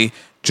recently,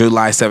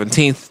 July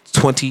 17th,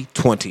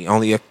 2020,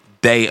 only a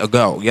day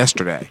ago,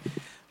 yesterday.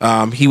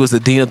 He was the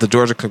dean of the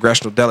Georgia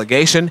congressional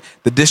delegation.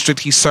 The district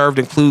he served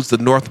includes the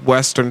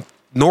northern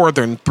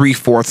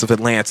 3/4 of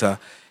Atlanta.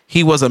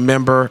 He was a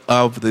member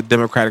of the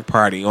Democratic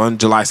Party. On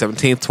July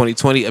 17th,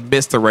 2020,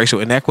 amidst the racial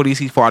inequities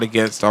he fought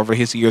against over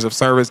his years of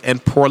service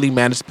and poorly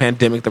managed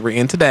pandemic that we're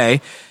in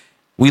today,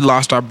 we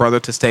lost our brother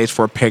to stage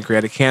 4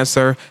 pancreatic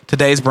cancer.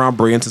 Today's Brown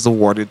Brilliance is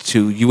awarded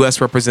to U.S.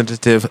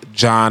 Representative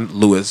John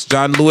Lewis.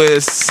 John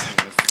Lewis,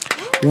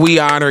 we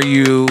honor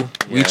you.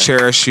 We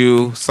cherish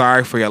you.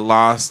 Sorry for your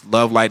loss.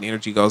 Love, light, and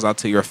energy goes out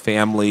to your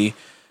family.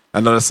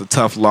 I know that's a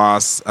tough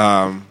loss.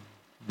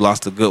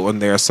 Lost a good one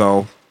there,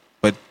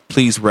 but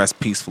please rest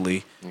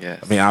peacefully. Yes.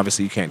 I mean,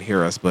 obviously you can't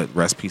hear us, but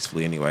rest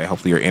peacefully anyway.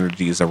 Hopefully your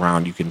energy is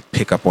around. You can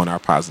pick up on our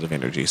positive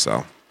energy.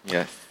 So,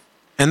 yes.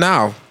 And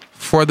now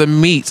for the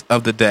meat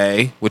of the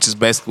day, which is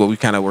basically what we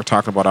kind of were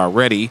talking about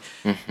already.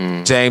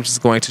 James is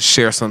going to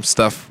share some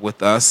stuff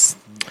with us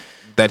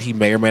that he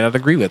may or may not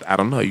agree with. I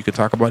don't know. You can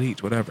talk about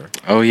each, whatever.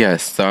 Oh,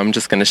 yes. So I'm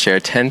just going to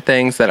share 10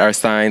 things that are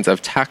signs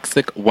of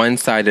toxic,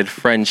 one-sided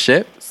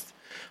friendships.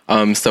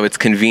 So it's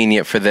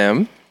convenient for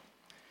them.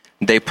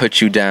 They put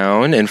you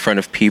down in front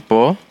of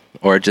people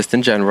or just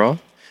in general.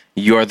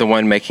 You're the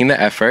one making the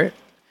effort.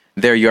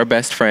 They're your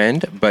best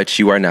friend, but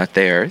you are not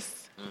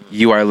theirs.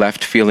 You are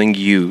left feeling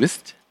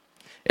used.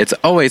 It's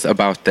always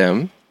about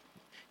them.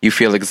 You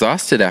feel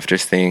exhausted after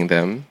seeing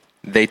them.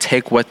 They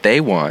take what they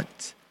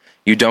want.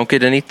 You don't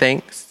get any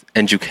thanks,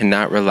 and you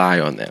cannot rely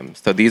on them.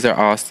 So these are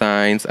all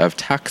signs of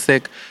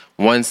toxic,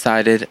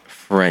 one-sided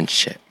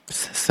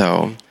friendships.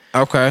 So,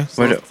 okay,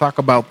 so let's talk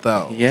about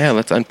those. Yeah,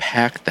 let's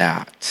unpack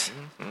that.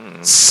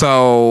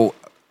 So,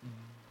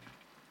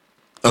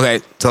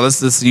 okay, so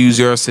let's use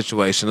your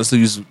situation. Let's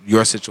use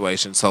your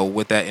situation. So,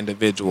 with that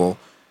individual,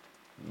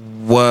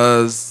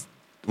 was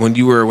when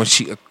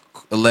she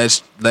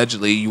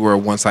allegedly you were a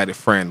one-sided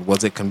friend.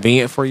 Was it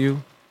convenient for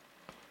you?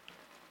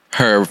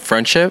 Her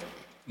friendship?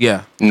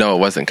 Yeah. No, it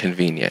wasn't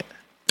convenient.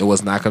 It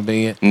was not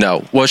convenient?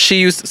 No. Well,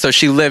 she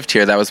lived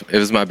here. It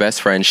was my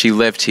best friend. She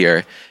lived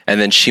here, and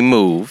then she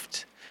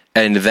moved,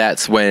 and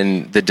that's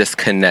when the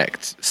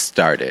disconnect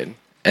started.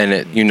 And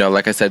it,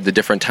 like I said, the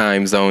different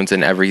time zones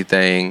and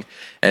everything.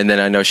 And then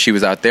I know she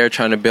was out there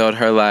trying to build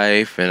her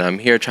life, and I'm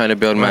here trying to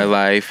build my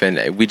life.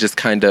 And we just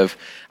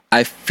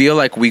I feel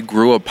like we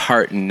grew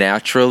apart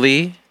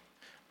naturally.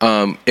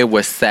 It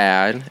was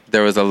sad.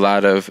 There was a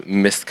lot of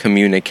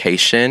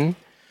miscommunication.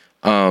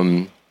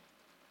 But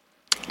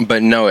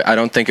no, I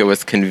don't think it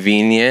was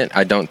convenient.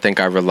 I don't think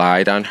I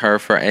relied on her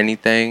for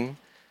anything.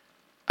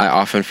 I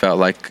often felt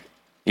like,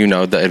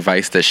 the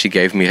advice that she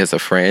gave me as a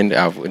friend,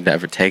 I would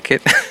never take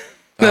it.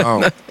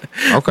 Oh,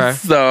 okay.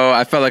 So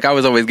I felt like I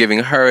was always giving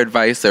her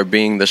advice or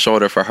being the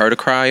shoulder for her to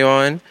cry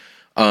on,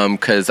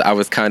 because I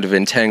was kind of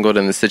entangled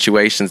in the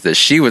situations that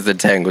she was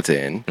entangled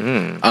in.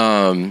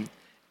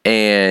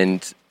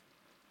 And,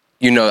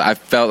 I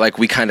felt like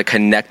we kind of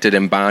connected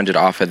and bonded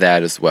off of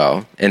that as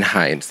well in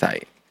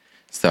hindsight.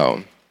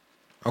 So,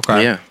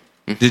 okay. Yeah.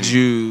 Did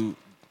you,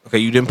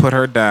 you didn't put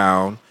her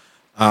down.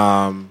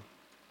 Was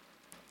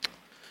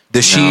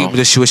she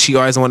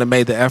always the one that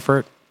made the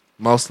effort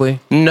mostly?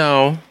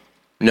 No.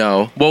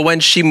 Well, when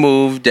she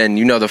moved and,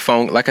 the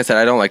phone, like I said,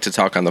 I don't like to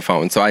talk on the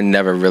phone, so I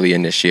never really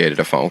initiated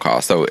a phone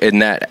call. So in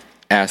that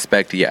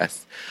aspect,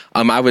 yes.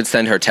 I would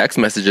send her text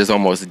messages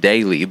almost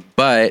daily,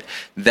 but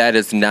that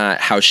is not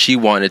how she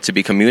wanted to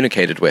be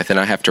communicated with, and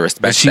I have to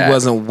respect that. But she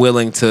wasn't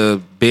willing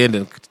to bend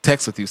and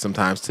text with you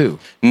sometimes, too?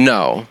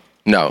 No.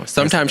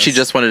 Sometimes she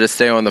just wanted to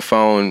stay on the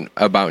phone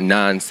about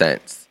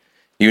nonsense,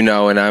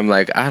 and I'm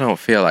like, I don't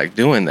feel like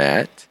doing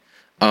that.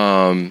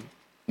 We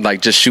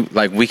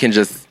can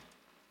just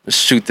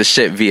shoot the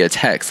shit via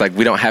text. Like,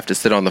 we don't have to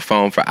sit on the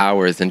phone for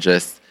hours and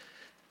just,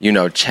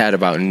 chat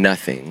about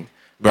nothing.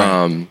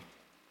 Right.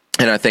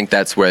 And I think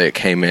that's where it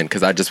came in,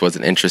 because I just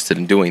wasn't interested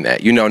in doing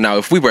that. Now,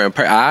 if we were in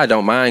I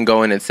don't mind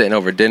going and sitting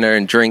over dinner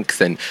and drinks,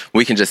 and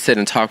we can just sit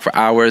and talk for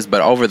hours. But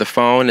over the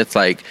phone, it's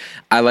like,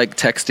 I like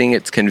texting.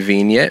 It's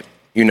convenient.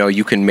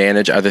 You can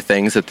manage other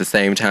things at the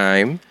same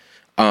time.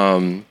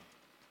 So,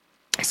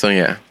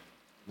 yeah.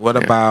 What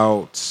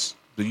about,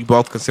 do you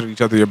both consider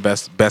each other your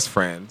best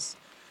friends?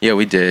 Yeah,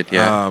 we did.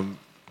 Yeah.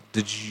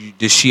 Did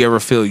she ever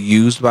feel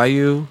used by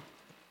you?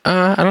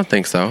 I don't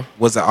think so.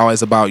 Was it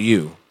always about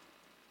you?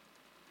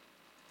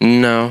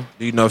 No.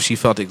 Do you know if she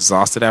felt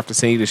exhausted after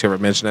seeing you? Did she ever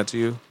mention that to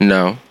you?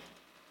 No.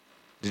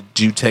 Did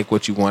you take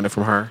what you wanted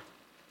from her?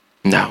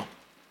 No.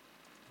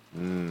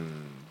 Did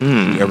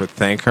you ever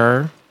thank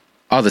her?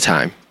 All the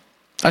time.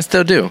 I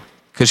still do.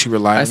 Could she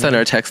rely on you? I sent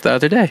her a text the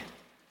other day.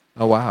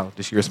 Oh, wow.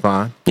 Did she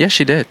respond? Yes,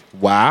 she did.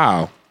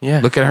 Wow.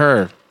 Yeah. Look at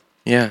her.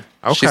 Yeah.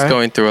 Okay. She's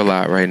going through a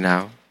lot right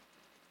now.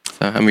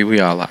 So, I mean, we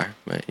all are,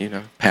 but, you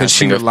know, Can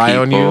she passing of rely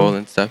on you? people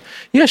and stuff.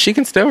 Yeah, she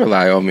can still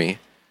rely on me.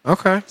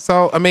 Okay.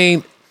 So, I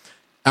mean,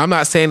 I'm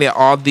not saying that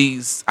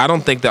I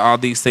don't think that all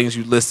these things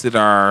you listed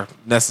are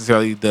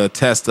necessarily the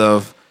test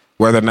of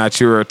whether or not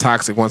you're a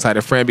toxic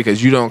one-sided friend,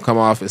 because you don't come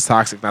off as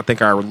toxic. And I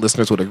think our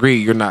listeners would agree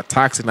you're not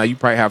toxic. Now, you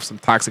probably have some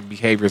toxic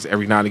behaviors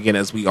every now and again,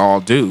 as we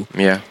all do.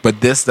 Yeah.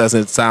 But this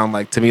doesn't sound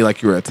like, to me,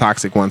 like you're a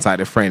toxic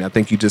one-sided friend. I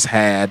think you just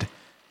had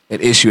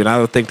an issue. And I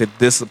don't think that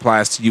this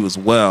applies to you as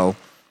well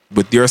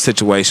with your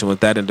situation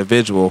with that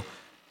individual.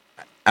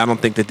 I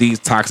don't think that these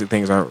toxic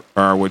things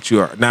are what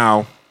you are.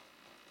 Now,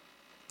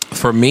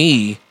 for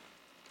me,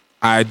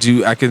 I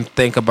can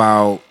think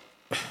about,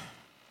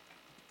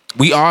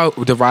 we all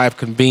derive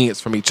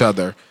convenience from each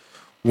other.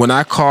 When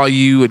I call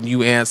you and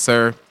you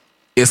answer,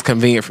 it's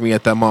convenient for me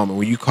at that moment.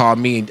 When you call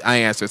me and I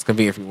answer, it's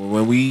convenient for me.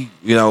 When we,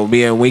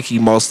 me and Winky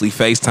mostly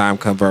FaceTime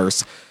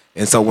converse.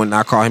 And so when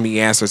I call him,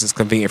 he answers, it's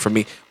convenient for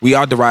me. We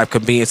all derive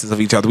conveniences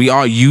of each other. We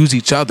all use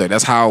each other.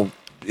 That's how,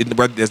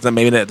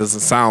 maybe that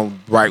doesn't sound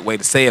the right way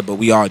to say it, but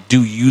we all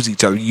do use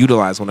each other,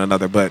 utilize one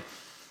another. But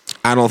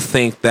I don't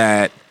think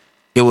that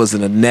it was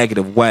in a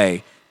negative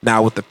way.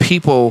 Now, with the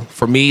people,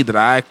 for me, that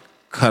I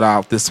cut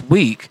out this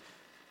week,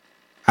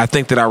 I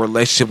think that our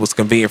relationship was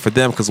convenient for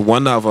them because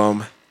one of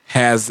them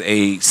has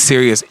a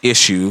serious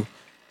issue.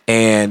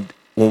 And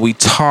when we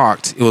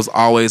talked, it was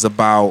always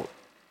about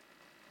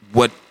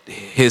what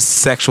his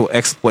sexual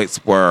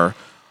exploits were,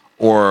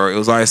 or it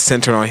was always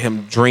centered on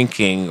him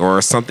drinking or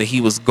something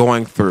he was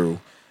going through.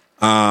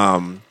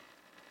 I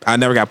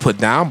never got put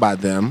down by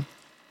them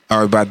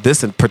or by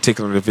this in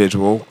particular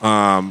individual.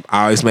 I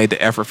always made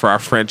the effort for our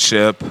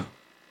friendship.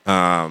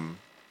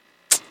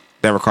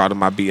 Never called him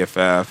my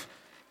BFF.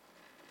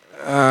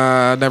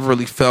 Never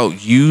really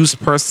felt used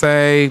per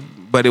se,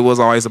 but it was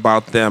always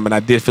about them. And I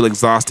did feel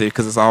exhausted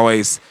because it's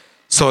always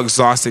so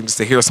exhausting just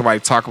to hear somebody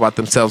talk about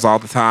themselves all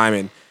the time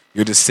and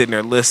you're just sitting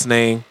there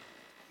listening.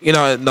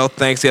 No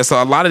thanks. Yeah,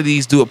 so a lot of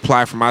these do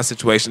apply for my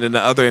situation. And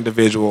the other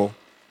individual,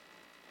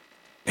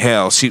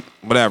 hell, it's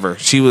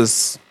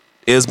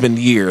been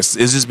years.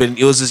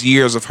 It was just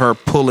years of her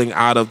pulling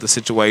out of the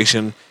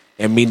situation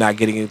and me not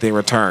getting anything in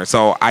return.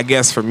 So I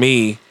guess for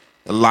me,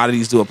 a lot of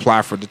these do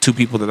apply for the two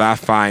people that I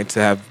find to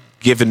have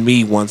given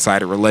me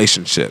one-sided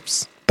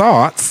relationships.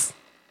 Thoughts?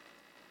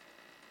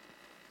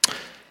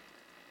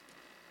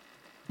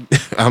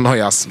 I don't know,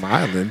 y'all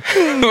smiling.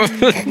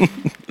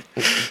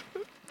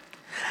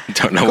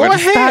 Don't know Go where to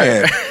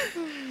ahead. start.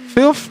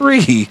 Feel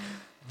free.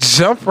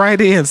 Jump right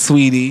in,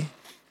 sweetie.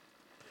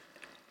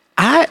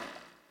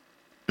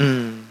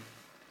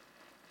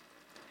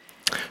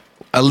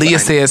 Aaliyah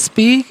says,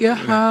 speak your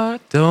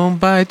heart, don't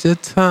bite your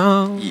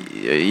tongue.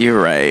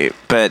 You're right.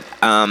 But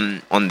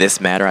on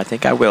this matter, I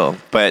think I will.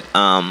 But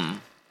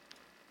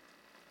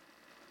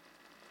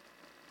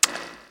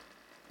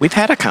we've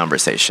had a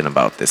conversation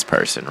about this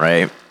person,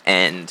 right?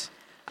 And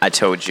I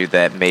told you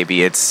that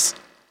maybe it's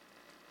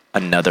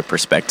another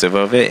perspective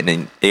of it. And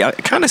then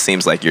it kind of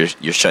seems like you're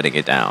shutting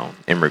it down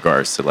in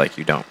regards to like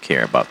you don't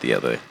care about the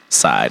other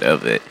side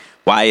of it.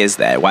 Why is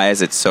that? Why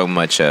is it so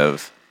much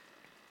of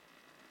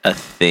a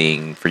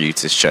thing for you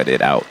to shut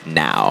it out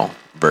now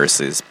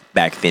versus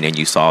back then and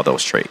you saw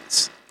those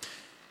traits?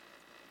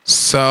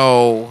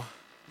 So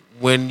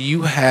when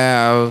you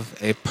have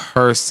a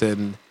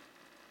person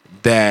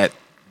that,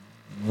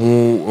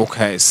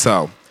 okay,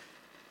 so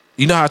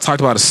you know how I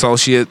talked about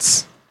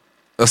associates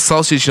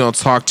you don't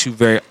talk to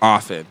very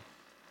often,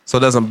 so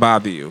it doesn't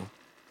bother you.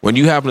 When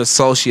you have an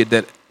associate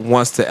that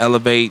wants to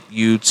elevate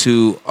you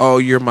to, oh,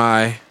 you're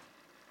my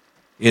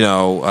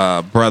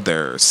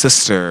brother,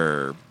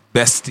 sister,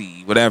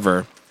 bestie,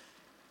 whatever,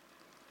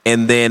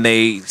 and then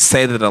they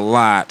say that a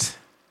lot,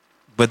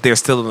 but they're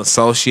still an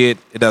associate,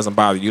 it doesn't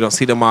bother you. You don't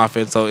see them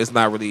often, so it's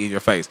not really in your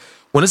face.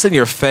 When it's in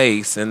your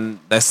face, and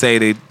let's say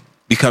they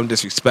become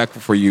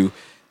disrespectful for you,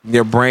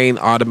 your brain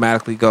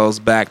automatically goes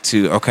back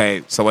to,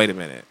 okay, so wait a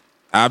minute.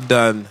 I've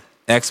done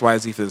X, Y,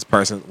 Z for this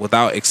person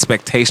without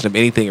expectation of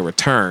anything in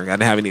return. I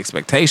didn't have any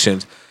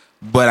expectations,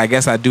 but I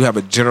guess I do have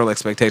a general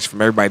expectation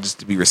from everybody just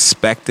to be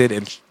respected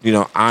and,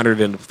 honored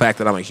in the fact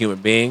that I'm a human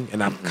being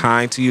and I'm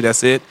kind to you.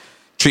 That's it.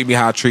 Treat me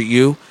how I treat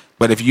you.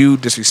 But if you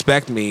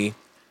disrespect me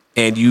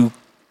and you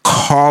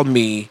call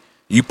me,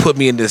 you put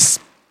me in this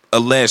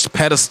alleged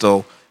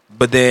pedestal,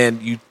 but then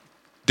you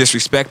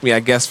disrespect me,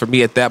 I guess for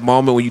me at that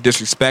moment when you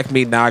disrespect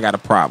me, now I got a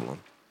problem.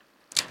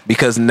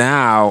 Because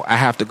now I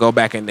have to go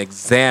back and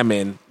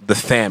examine the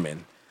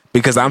famine.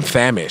 Because I'm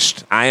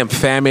famished. I am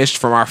famished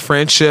from our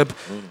friendship.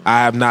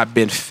 I have not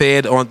been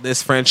fed on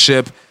this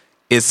friendship.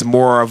 It's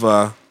more of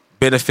a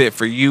benefit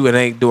for you. It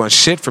ain't doing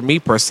shit for me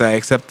per se,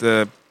 except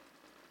to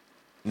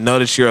know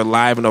that you're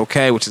alive and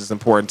okay, which is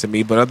important to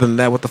me. But other than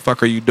that, what the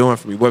fuck are you doing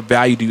for me? What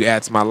value do you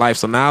add to my life?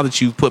 So now that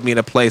you put me in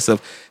a place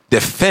of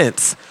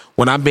defense,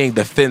 when I'm being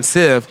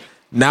defensive,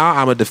 now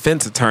I'm a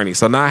defense attorney.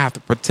 So now I have to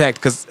protect,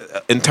 because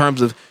in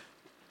terms of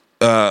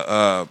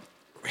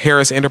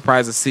Harris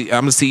Enterprises,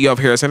 I'm the CEO of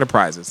Harris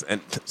Enterprises.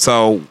 And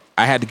so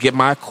I had to get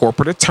my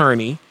corporate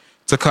attorney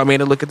to come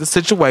in and look at the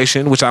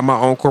situation, which I'm my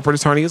own corporate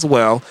attorney as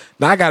well.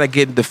 Now I got to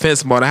get in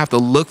defense mode. I have to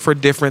look for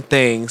different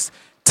things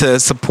to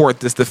support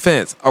this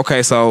defense.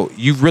 Okay, so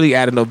you've really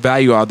added no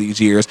value all these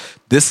years.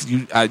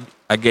 I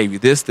gave you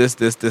this, and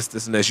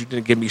this. You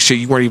didn't give me shit.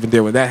 You weren't even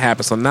there when that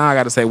happened. So now I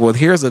got to say, well,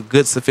 here's a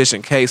good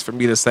sufficient case for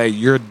me to say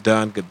you're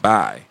done.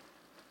 Goodbye.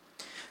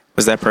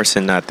 Was that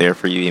person not there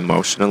for you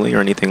emotionally or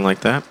anything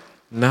like that?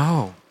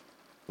 No.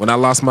 When I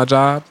lost my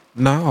job,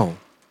 no.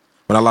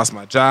 When I lost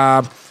my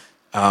job,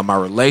 my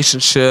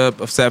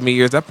relationship of 7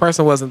 years, that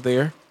person wasn't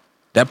there.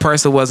 That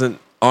person wasn't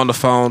on the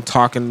phone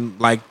talking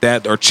like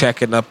that or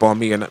checking up on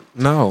me.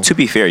 No. To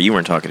be fair, you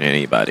weren't talking to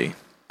anybody.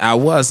 I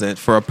wasn't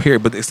for a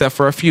period, but except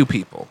for a few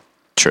people.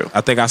 True.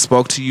 I think I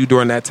spoke to you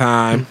during that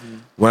time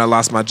when I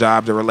lost my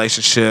job, the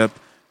relationship.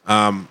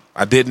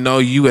 I didn't know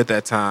you at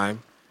that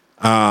time.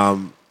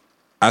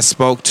 I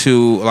spoke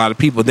to a lot of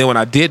people. Then when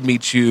I did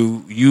meet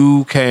you,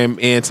 you came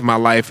into my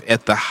life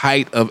at the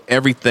height of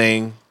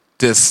everything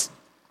just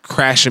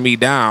crashing me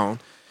down.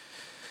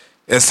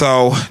 And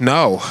so,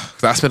 no,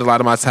 because I spent a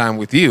lot of my time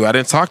with you. I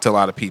didn't talk to a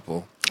lot of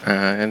people.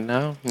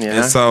 No, yeah.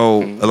 And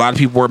so a lot of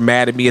people were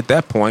mad at me at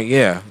that point.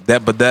 Yeah,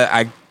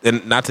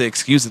 and not to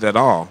excuse it at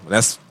all.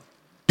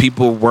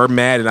 People were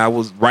mad, and I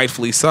was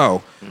rightfully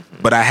so.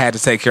 But I had to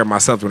take care of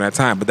myself during that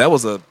time. But that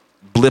was a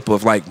blip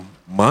of like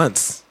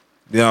months.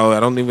 You know, I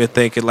don't even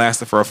think it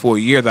lasted for a full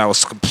year that I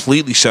was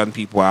completely shutting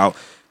people out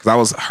because I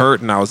was hurt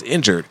and I was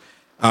injured.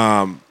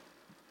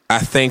 I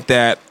think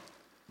that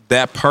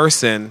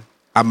person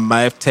I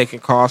might have taken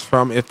calls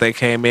from if they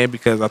came in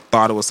because I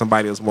thought it was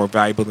somebody that was more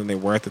valuable than they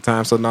were at the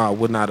time. So no, I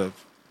would not have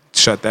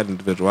shut that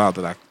individual out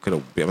that I could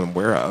have been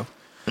aware of.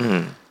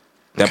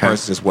 That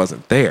person just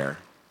wasn't there.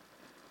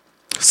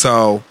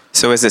 So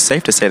is it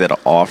safe to say that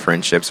all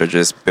friendships are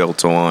just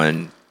built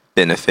on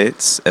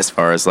benefits as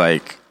far as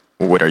like,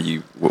 what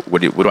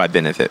do I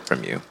benefit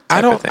from you? I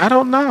don't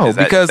know is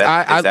that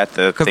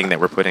the because thing that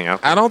we're putting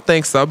out? I don't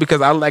think so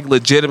because I like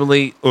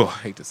legitimately. Oh,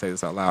 I hate to say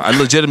this out loud. I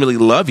legitimately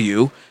love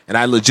you and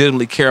I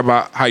legitimately care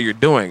about how you're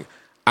doing.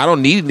 I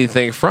don't need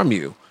anything from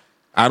you.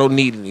 I don't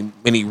need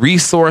any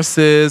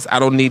resources. I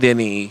don't need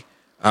any.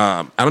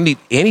 I don't need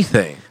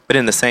anything. But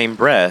in the same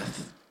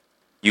breath,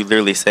 you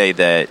literally say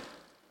that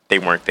they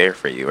weren't there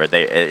for you, or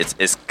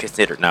it's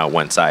considered now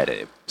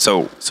one-sided.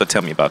 So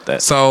tell me about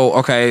that. So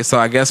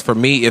I guess for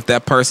me, if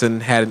that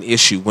person had an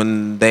issue,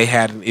 when they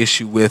had an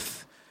issue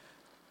with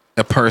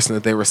a person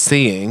that they were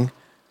seeing,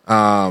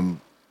 I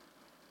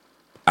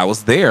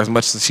was there as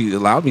much as she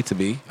allowed me to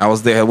be. I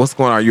was there. What's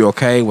going on? Are you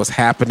okay? What's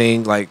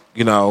happening? Like,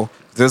 you know,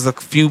 there's a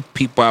few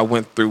people I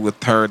went through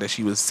with her that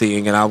she was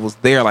seeing, and I was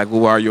there like,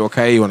 well, are you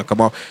okay? You want to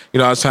come on? You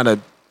know, I was trying to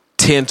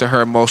tend to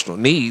her emotional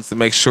needs to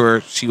make sure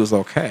she was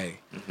okay.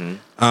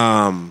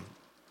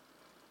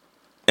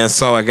 And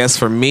so I guess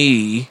for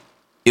me,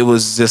 it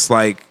was just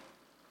like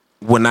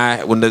when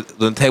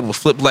the table was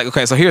flipped, like,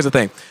 okay, so here's the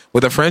thing.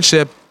 With a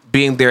friendship,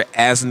 being there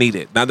as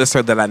needed. Not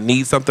necessarily that I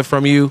need something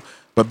from you,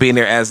 but being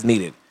there as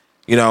needed.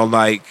 You know,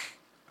 like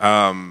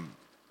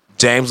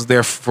James was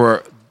there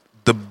for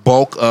the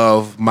bulk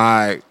of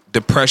my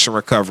depression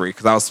recovery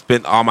because I was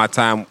spent all my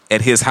time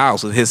at his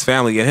house with his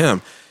family and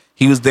him.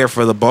 He was there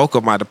for the bulk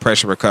of my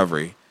depression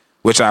recovery,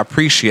 which I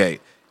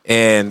appreciate.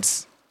 And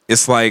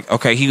it's like,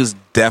 okay, he was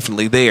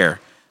definitely there.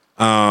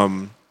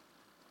 And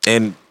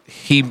I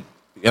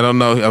don't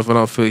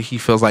know if he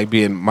feels like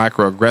being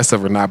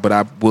microaggressive or not, but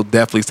I will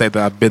definitely say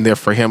that I've been there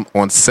for him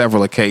on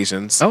several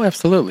occasions. Oh,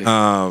 absolutely.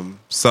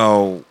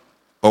 So,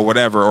 or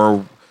whatever,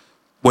 or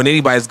when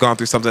anybody's gone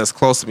through something that's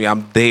close to me,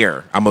 I'm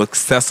there. I'm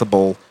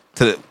accessible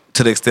to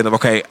the extent of,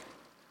 okay,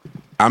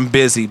 I'm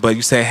busy, but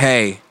you say,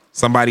 hey,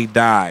 somebody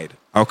died.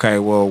 Okay,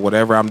 well,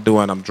 whatever I'm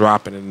doing, I'm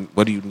dropping, and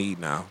what do you need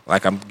now?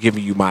 Like, I'm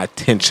giving you my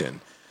attention.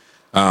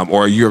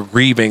 Or you're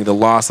grieving the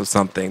loss of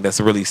something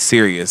that's really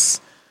serious.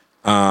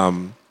 You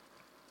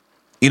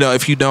know,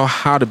 if you know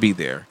how to be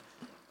there.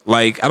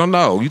 Like, I don't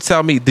know. You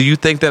tell me, do you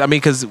think that,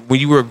 because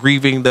when you were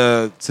grieving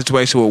the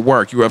situation with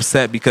work, you were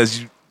upset because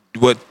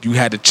you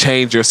had to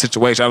change your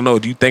situation. I don't know.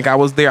 Do you think I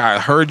was there? I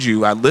heard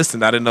you. I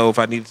listened. I didn't know if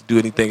I needed to do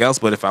anything else,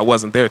 but if I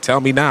wasn't there,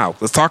 tell me now.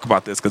 Let's talk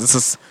about this because this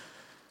is,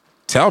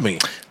 tell me.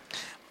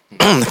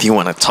 If you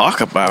want to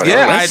talk about it,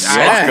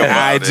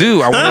 I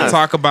do. I want to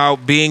talk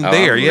about being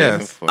there.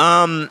 Yes.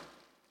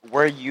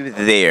 Were you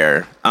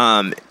there?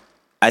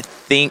 I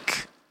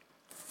think.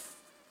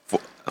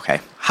 Okay,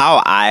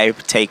 how I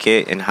take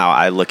it and how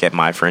I look at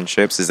my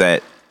friendships is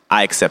that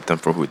I accept them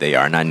for who they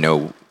are, and I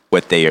know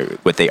what they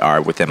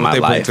are within my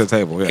life. Bring to the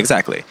table. Yeah.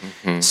 Exactly.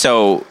 Mm-hmm.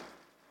 So,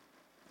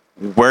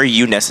 were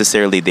you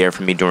necessarily there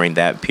for me during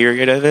that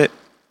period of it?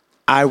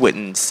 I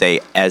wouldn't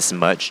say as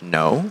much.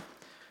 No.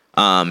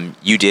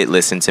 You did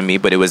listen to me,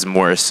 but it was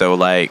more so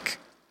like,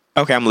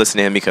 okay, I'm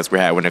listening because we're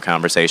having a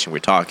conversation, we're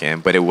talking,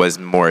 but it was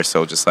more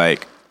so just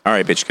like, all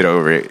right, bitch, get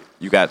over it.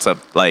 You got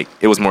some, like,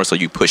 it was more so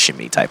you pushing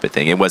me type of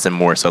thing. It wasn't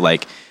more so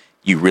like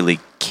you really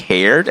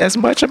cared as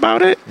much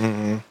about it.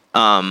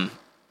 Mm-hmm.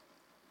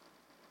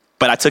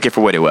 But I took it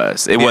for what it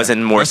was. It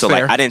wasn't more so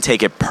fair. Like, I didn't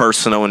take it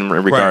personal in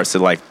regards to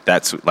like,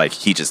 that's like,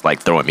 he just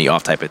like throwing me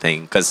off type of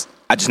thing. Cause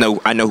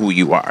I know who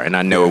you are, and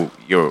I know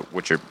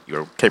what you're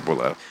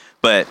capable of.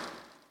 But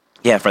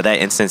yeah, for that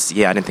instance,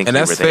 I didn't think. And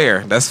you that's were there.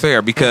 fair. That's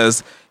fair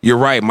because you're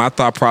right. My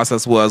thought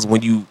process was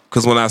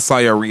because when I saw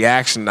your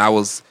reaction,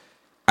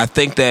 I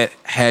think that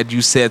had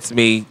you said to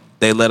me,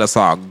 they let us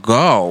all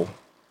go,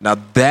 now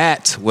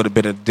that would have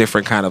been a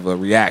different kind of a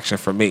reaction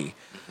for me.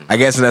 I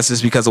guess that's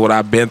just because of what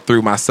I've been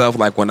through myself.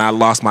 Like when I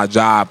lost my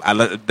job,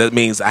 that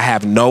means I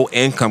have no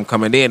income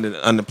coming in, and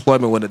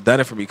unemployment wouldn't have done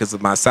it for me because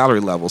of my salary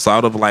level. So I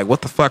would have been like,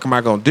 what the fuck am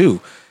I going to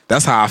do?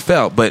 That's how I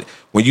felt. But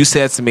when you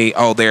said to me,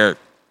 oh, they're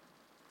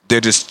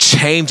just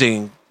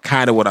changing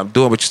kind of what I'm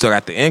doing, but you still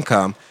got the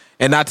income.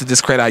 And not to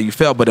discredit how you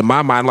felt, but in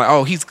my mind, like,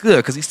 oh, he's good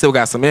because he still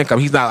got some income.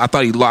 He's not. I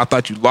thought you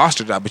lost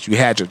your job, but you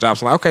had your job.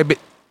 So I'm like, okay,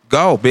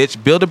 go,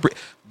 bitch,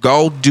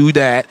 go do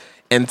that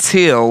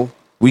until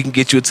we can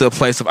get you into a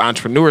place of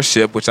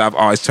entrepreneurship, which I've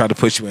always tried to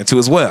push you into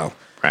as well.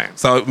 Right.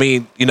 So I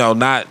mean,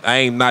 I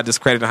ain't not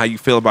discrediting how you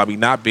feel about me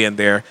not being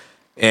there,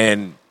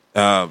 and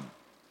I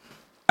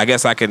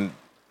guess I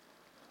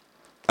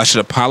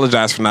should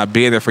apologize for not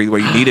being there for you where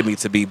you needed me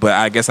to be, but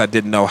I guess I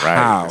didn't know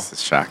how. This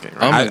is shocking.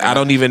 Right? I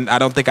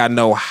don't think I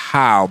know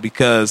how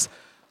because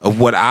of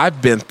what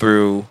I've been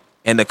through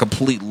and the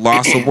complete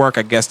loss of work.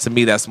 I guess to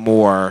me that's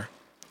more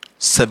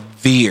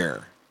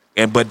severe.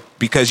 But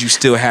because you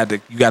still got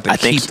to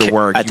keep the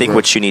work. I think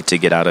what you need to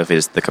get out of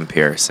is the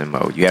comparison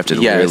mode. You have to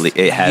really,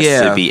 it has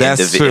to be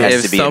that's true.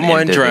 If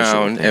someone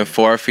drowned in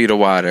 4 feet of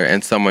water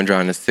and someone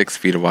drowned in 6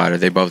 feet of water,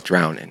 they both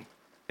drowning.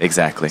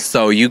 Exactly.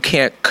 So you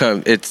can't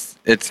come.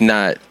 It's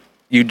not.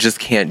 You just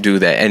can't do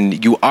that,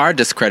 and you are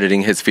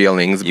discrediting his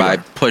feelings by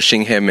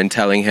pushing him and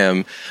telling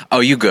him,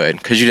 "Oh, you good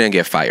because you didn't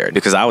get fired."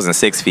 Because I was in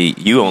 6 feet,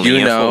 you only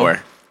in 4.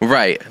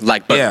 Right?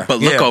 Like, but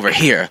look over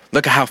here.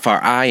 Look at how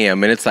far I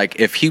am, and it's like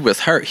if he was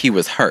hurt, he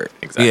was hurt.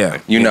 Exactly. Yeah.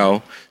 You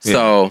know. Yeah.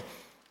 So.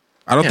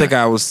 I don't think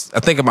I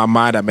think in my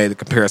mind I made the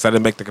comparison. I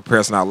didn't make the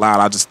comparison out loud.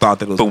 I just thought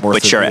that it was more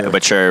severe.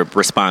 But your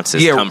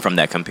responses come from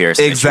that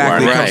comparison.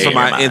 Exactly. It comes from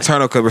my mind.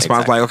 internal response.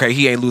 Exactly. Like, okay,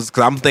 he ain't losing.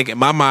 Because I'm thinking in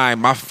my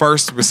mind, my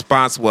first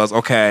response was,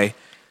 okay,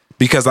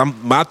 because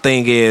my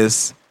thing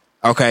is,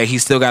 okay, he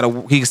still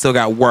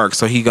got work,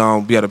 so he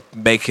gonna be able to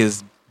make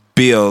his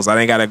bills. I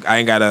ain't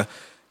gotta,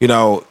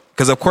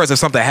 because of course if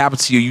something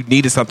happens to you, you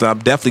needed something. I'm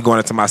definitely going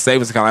into my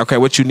savings account. Like, okay,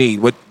 what you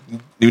need? What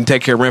you can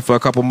take care of rent for a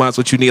couple months?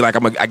 What you need? Like,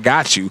 I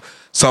got you.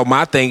 So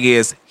my thing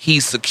is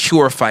he's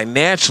secure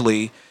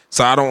financially,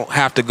 so I don't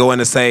have to go in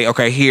and say,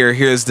 okay,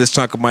 here's this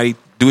chunk of money.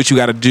 Do what you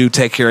got to do.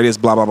 Take care of this.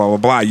 Blah blah blah blah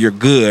blah. You're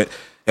good,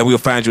 and we'll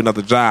find you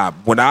another job.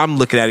 When I'm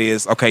looking at it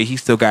is, okay, he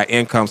still got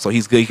income, so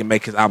he's good. He can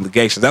make his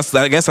obligations.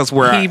 I guess that's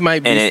where he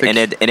might be. And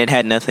it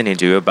had nothing to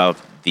do about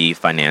the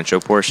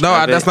financial portion. No,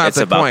 of it. that's not it's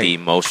the about point. The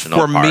emotional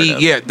for part me.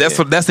 of Yeah, it.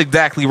 that's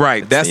exactly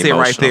right. That's the it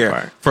right there.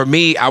 part. For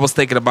me, I was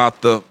thinking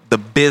about the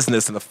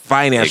business and the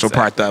financial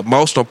part. The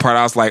emotional part,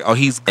 I was like, oh,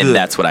 he's good. And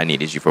that's what I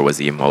needed you for was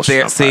the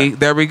emotional part. See,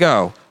 there we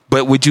go.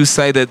 But would you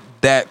say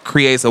that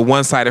creates a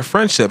one-sided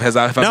friendship?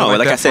 No,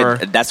 like I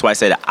said, that's why I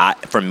said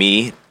for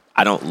me,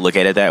 I don't look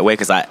at it that way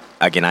because I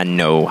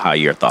know how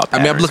your thought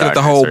patterns I'm looking at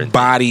the whole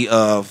body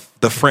of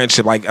the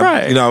friendship. Like,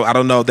 right. I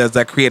don't know. Does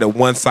that create a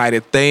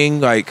one-sided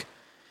thing? Like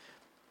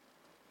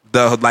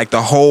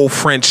the whole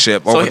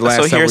friendship over the last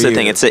several years? So here's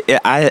the thing.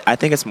 I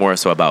think it's more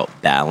so about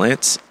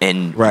balance,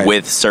 and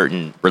with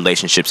certain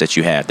relationships that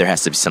you have, there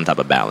has to be some type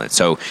of balance.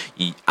 So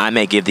I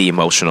may give the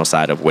emotional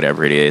side of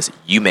whatever it is.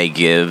 You may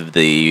give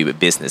the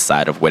business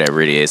side of whatever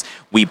it is.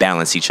 We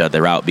balance each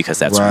other out because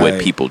that's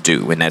what people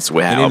do, and that's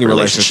how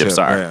relationships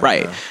are. Yeah,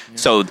 right. Yeah.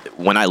 So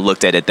when I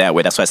looked at it that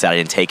way, that's why I said I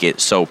didn't take it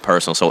so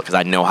personal. So because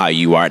I know how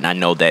you are, and I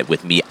know that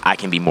with me, I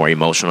can be more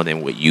emotional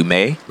than what you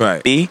may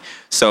be.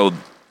 So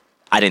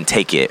I didn't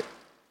take it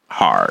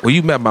hard. Well,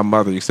 you met my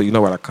mother, so you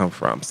know where I come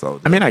from.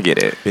 So I mean, I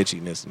get it.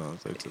 Bitchiness, no.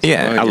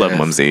 I love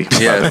Mumsy.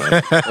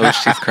 Yeah,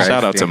 she's crazy.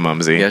 Shout out to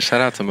Mumsy. Yeah,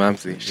 shout out to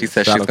Mumsy. She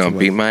said she was gonna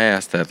beat my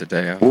ass the other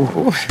day.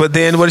 But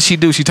then what did she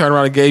do? She turned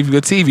around and gave you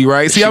a TV,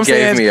 right? See, she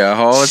gave me a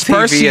whole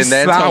TV and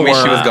then told me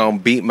she was gonna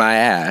beat my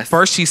ass.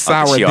 First she's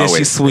sour, then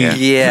she's sweet.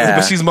 Yeah,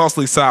 but she's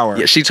mostly sour.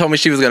 Yeah, she told me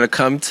she was gonna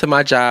come to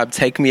my job,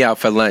 take me out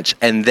for lunch,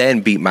 and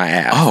then beat my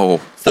ass.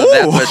 Oh, so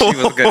that's what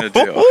she was gonna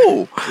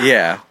do.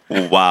 Yeah.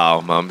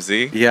 Wow,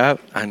 Mumsy.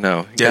 Yep, I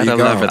know. Gotta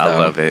love it, though. I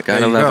love it.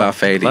 Gotta love how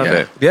faded. Love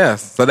it.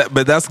 Yes. So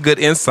but that's good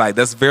insight.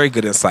 That's very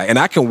good insight. And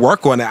I can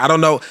work on that. I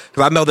don't know,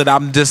 because I know that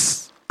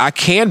I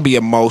can be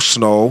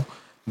emotional,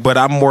 but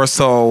I'm more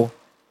so,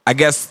 I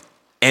guess,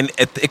 and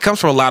it comes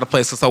from a lot of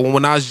places. So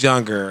when I was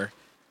younger,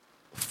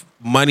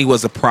 money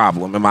was a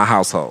problem in my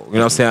household. You know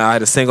what I'm saying? I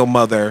had a single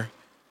mother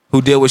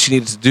who did what she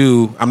needed to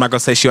do. I'm not going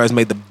to say she always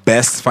made the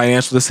best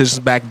financial decisions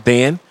back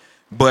then,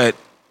 but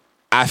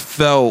I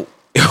felt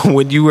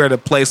when you were at a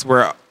place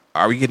where,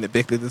 are we getting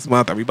evicted this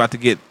month? Are we about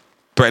to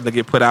threatened to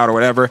get put out or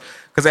whatever?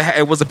 Because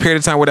it was a period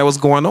of time where that was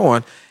going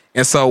on.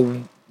 And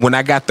so when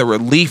I got the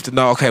relief to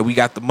know, okay, we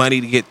got the money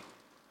to get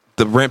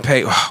the rent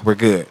paid, we're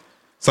good.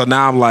 So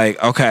now I'm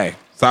like, okay,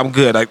 so I'm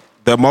good. Like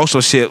the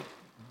emotional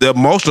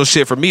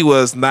shit for me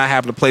was not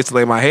having a place to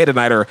lay my head at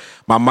night, or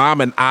my mom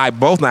and I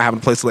both not having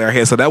a place to lay our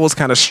head. So that was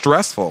kind of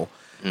stressful.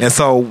 And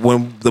so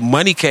when the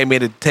money came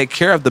in to take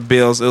care of the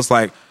bills, it was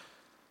like,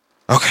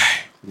 okay,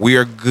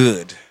 we're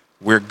good.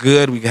 We're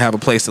good. We can have a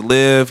place to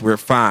live. We're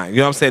fine. You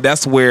know what I'm saying?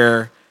 That's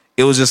where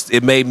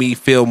it made me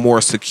feel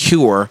more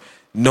secure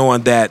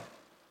knowing that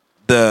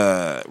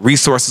the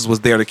resources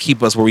was there to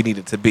keep us where we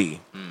needed to be.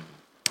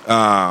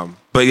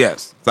 But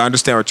yes, I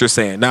understand what you're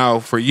saying. Now,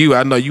 for you,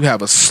 I know you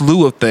have a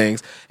slew of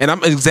things, and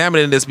I'm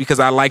examining this because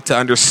I like to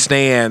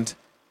understand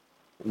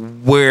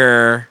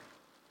because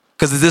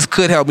this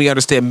could help me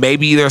understand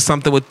maybe there's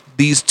something with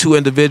these two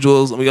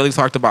individuals. We only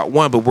talked about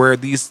one, but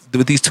with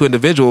these two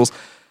individuals,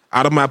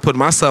 I don't mind putting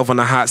myself on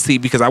the hot seat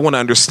because I want to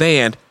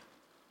understand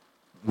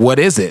what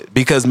is it?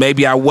 Because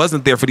maybe I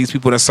wasn't there for these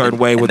people in a certain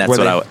way.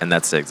 And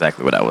that's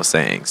exactly what I was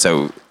saying.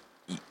 So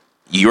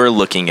you're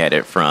looking at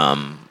it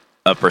from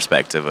a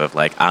perspective of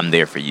like, I'm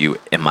there for you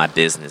in my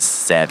business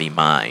savvy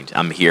mind.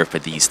 I'm here for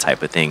these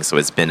type of things. So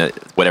it's been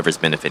whatever's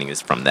benefiting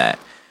is from that.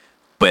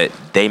 But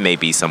they may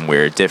be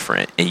somewhere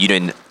different, and you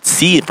didn't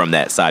see it from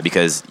that side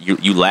because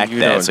you lack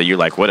that. So you're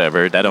like,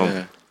 whatever, that don't.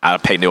 Yeah. I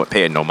pay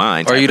it no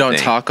mind. Or you don't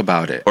talk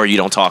about it. Or you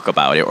don't talk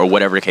about it, or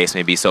whatever the case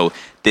may be. So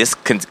this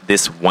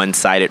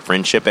one-sided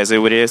friendship, as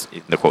it is,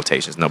 the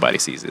quotations, nobody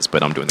sees this,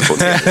 but I'm doing the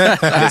quotations.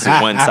 This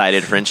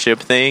one-sided friendship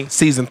thing.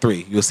 Season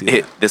 3, you'll see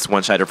it. This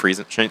one-sided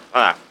friendship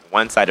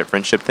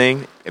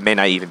thing, it may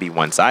not even be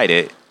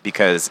one-sided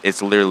because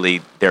it's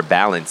literally they're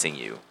balancing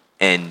you.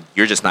 And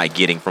you're just not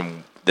getting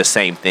from the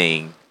same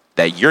thing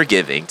that you're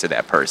giving to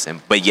that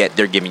person, but yet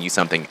they're giving you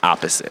something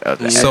opposite of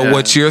that. So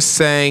what you're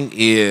saying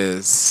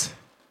is,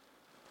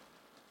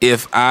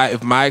 if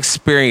my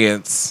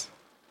experience,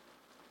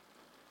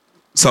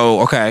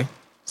 so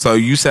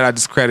you said I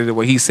discredited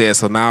what he said,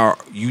 so now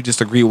you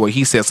just agree with what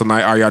he said, so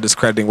now are y'all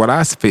discrediting what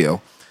I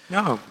feel?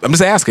 No. I'm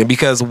just asking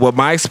because what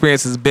my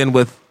experience has been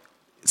with,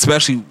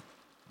 especially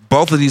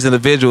both of these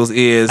individuals,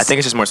 is I think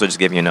it's just more so just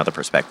giving you another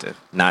perspective,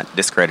 not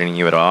discrediting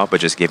you at all, but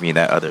just giving you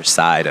that other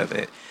side of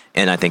it.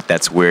 And I think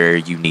that's where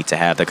you need to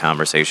have the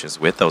conversations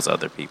with those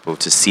other people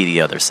to see the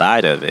other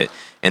side of it.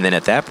 And then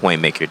at that point,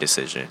 make your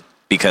decision.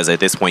 Because at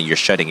this point, you're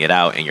shutting it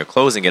out and you're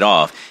closing it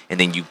off. And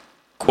then you,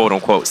 quote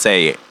unquote,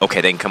 say, okay,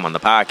 they can come on the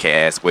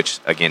podcast, which,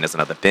 again, is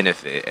another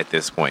benefit at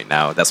this point.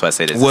 Now, that's why I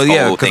say this. Well,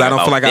 yeah, because I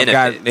don't feel like I've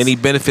got any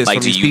benefits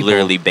from these people. Like, do you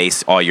literally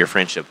base all your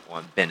friendship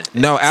on benefits?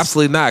 No,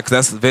 absolutely not.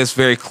 Because that's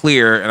very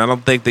clear. And I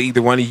don't think that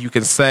either one of you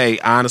can say,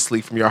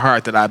 honestly, from your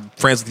heart, that I'm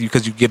friends with you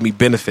because you give me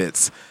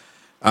benefits.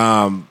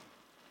 I'll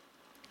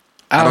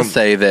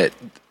say that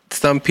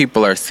some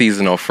people are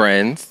seasonal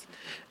friends.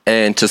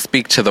 And to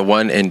speak to the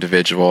one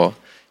individual,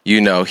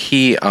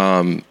 he,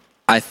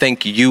 I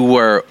think you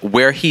were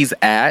where he's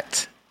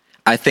at.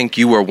 I think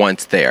you were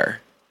once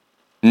there,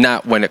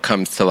 not when it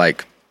comes to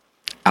like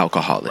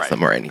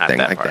alcoholism or anything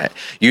like that,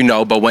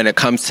 but when it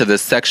comes to the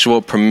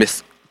sexual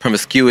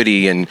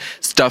promiscuity and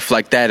stuff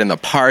like that and the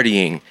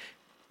partying,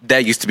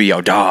 that used to be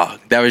your dog.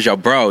 That was your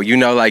bro,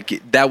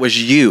 like that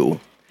was you,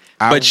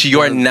 but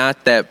you're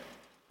not that.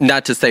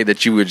 Not to say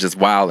that you were just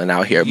wilding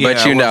out here, but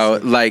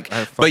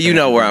but you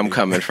know where I'm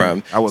coming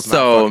from. I was not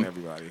fucking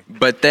everybody.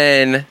 But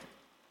then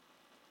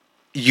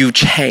you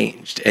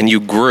changed and you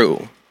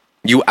grew.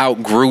 You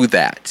outgrew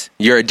that.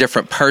 You're a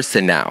different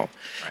person now.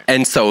 Right.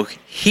 And so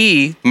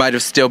he might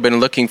have still been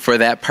looking for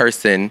that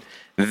person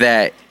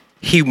that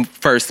he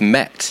first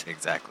met.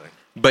 Exactly.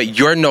 But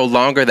you're no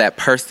longer that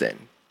person.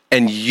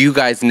 And you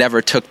guys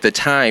never took the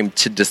time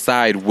to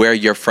decide where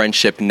your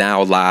friendship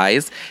now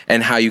lies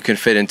and how you can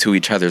fit into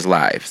each other's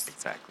lives.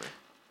 Exactly.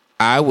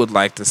 I would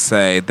like to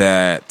say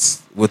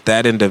that with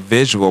that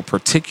individual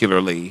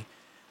particularly,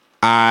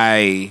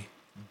 I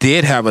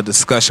did have a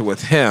discussion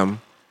with him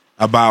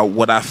about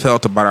what I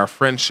felt about our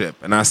friendship.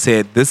 And I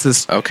said, this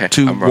is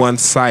too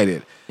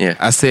one-sided. Yeah.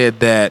 I said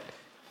that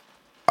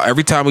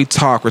every time we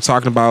talk, we're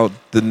talking about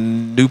the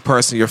new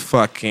person you're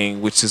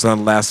fucking, which is going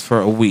to last for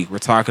a week. We're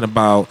talking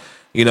about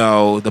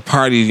the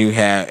party you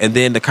had, and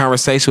then the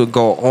conversation would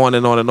go on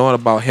and on and on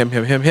about him.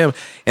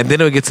 And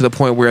then it would get to the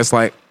point where it's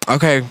like,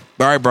 okay, all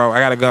right, bro, I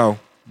got to go.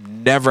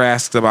 Never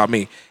asked about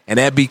me. And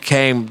that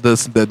became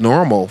the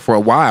normal for a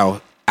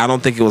while. I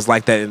don't think it was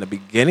like that in the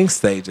beginning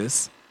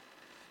stages.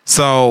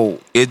 So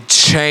it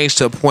changed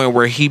to a point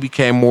where he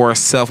became more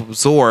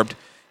self-absorbed.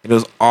 It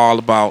was all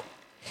about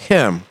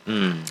him.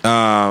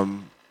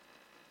 And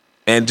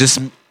just,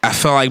 I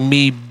felt like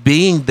me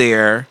being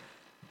there,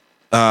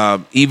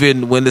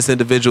 even when this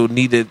individual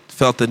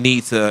felt the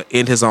need to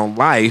end his own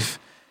life,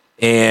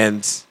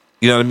 and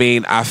you know what I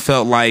mean, I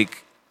felt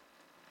like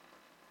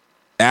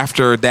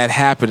after that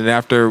happened, and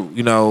after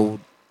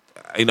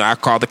I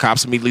called the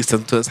cops immediately,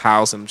 sent him to his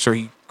house, and I'm sure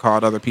he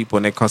called other people,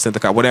 and they sent the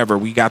cops. Whatever,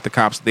 we got the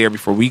cops there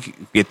before we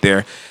get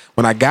there.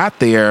 When I got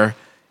there,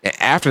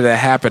 after that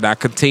happened, I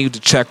continued to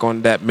check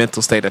on that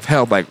mental state of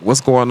health. Like,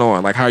 what's going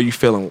on? Like, how are you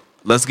feeling?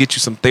 Let's get you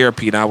some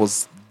therapy. And I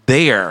was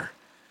there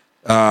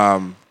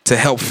to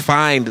help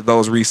find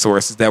those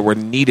resources that were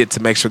needed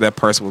to make sure that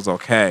person was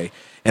okay.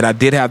 And I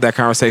did have that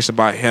conversation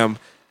about him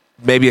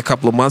maybe a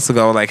couple of months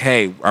ago, like,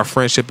 hey, our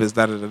friendship is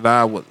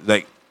da-da-da-da.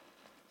 Like,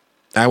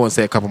 I wouldn't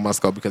say a couple of months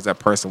ago because that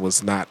person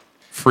was not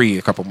free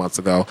a couple months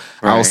ago.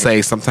 I will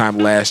say sometime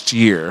last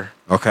year.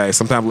 Okay,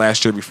 sometime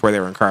last year before they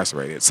were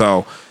incarcerated.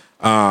 So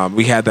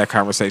we had that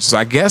conversation. So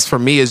I guess for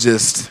me, it's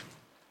just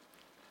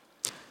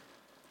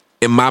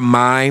in my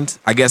mind.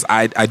 I guess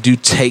I do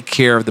take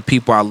care of the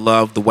people I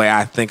love the way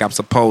I think I'm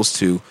supposed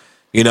to.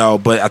 You know,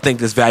 but I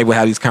think it's valuable to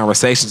have these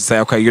conversations to say,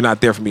 okay, you're not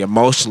there for me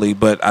emotionally,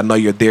 but I know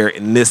you're there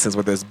in this sense,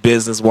 whether it's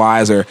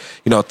business-wise or,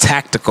 you know,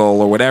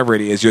 tactical or whatever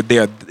it is. You're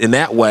there in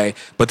that way,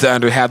 but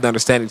to have the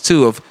understanding,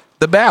 too, of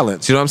the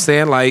balance. You know what I'm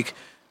saying? Like,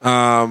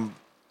 I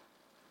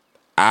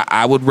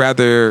would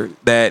rather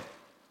that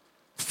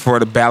for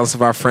the balance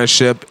of our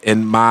friendship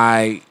and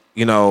my,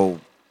 you know,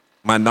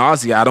 my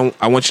nausea,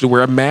 I want you to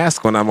wear a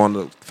mask when I'm on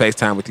the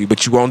FaceTime with you,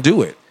 but you won't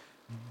do it.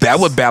 That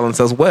would balance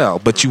us well,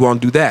 but you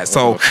won't do that.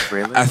 So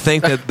really? I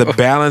think that the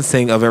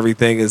balancing of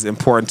everything is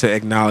important to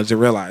acknowledge and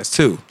realize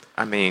too.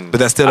 I mean, but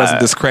that still doesn't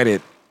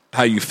discredit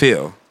how you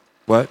feel.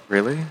 What?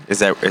 Really? Is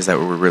that where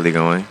we're really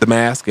going? The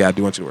mask? Yeah, I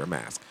do want you to wear a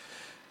mask.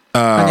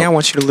 Honey, I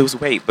want you to lose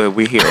weight, but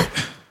we're here.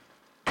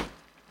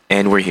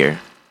 And we're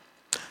here.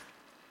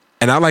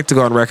 And I'd like to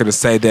go on record and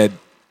say that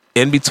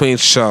in between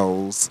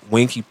shows,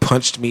 Winky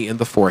punched me in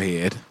the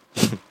forehead.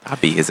 I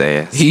beat his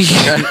ass. He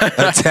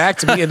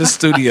attacked me in the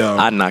studio.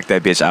 I knocked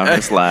that bitch out her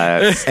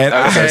slide. And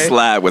her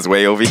slide was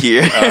way over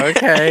here.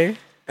 Okay.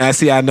 And I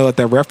see, I know what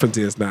that reference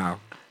is now.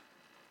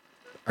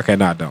 Okay,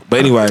 no, I don't. But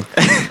anyway,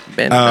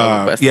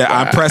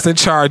 I'm pressing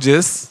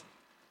charges.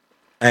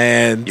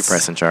 And you're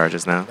pressing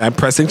charges now? I'm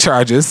pressing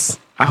charges.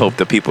 I hope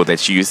the people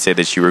that you said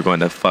that you were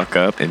going to fuck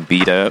up and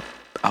beat up,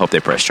 I hope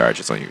they press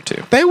charges on you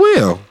too. They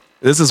will.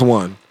 This is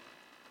one.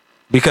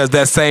 Because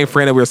that same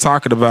friend that we were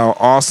talking about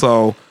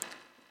also,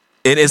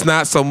 it is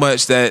not so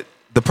much that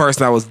the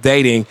person I was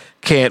dating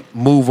can't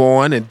move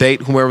on and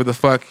date whomever the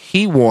fuck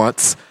he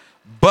wants,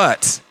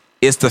 but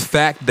it's the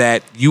fact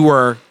that you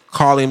are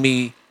calling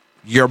me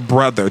your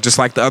brother, just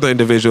like the other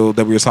individual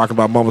that we were talking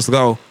about moments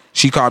ago.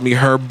 She called me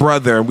her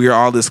brother, and we are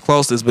all this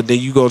closest, but then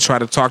you go try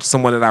to talk to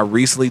someone that I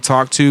recently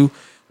talked to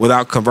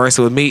without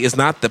conversing with me. It's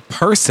not the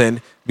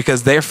person,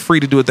 because they're free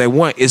to do what they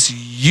want. It's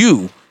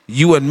you.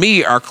 You and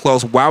me are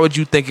close. Why would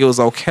you think it was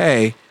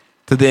okay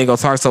to then go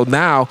talk? So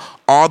now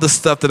all the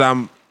stuff that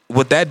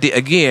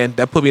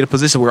that put me in a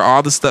position where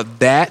all the stuff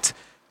that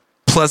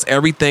plus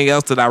everything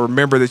else that I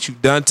remember that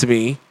you've done to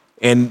me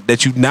and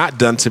that you've not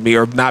done to me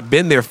or not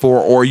been there for,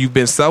 or you've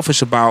been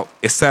selfish about,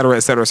 et cetera,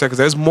 et cetera, et cetera. Because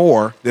there's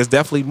more. There's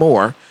definitely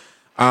more.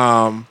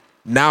 Now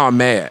I'm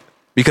mad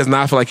because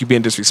now I feel like you're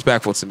being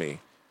disrespectful to me.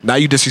 Now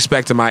you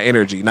disrespecting my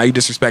energy. Now you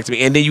disrespecting me.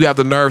 And then you have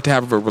the nerve to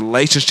have a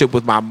relationship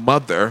with my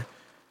mother.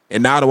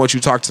 And now I don't want you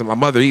to talk to my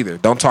mother either.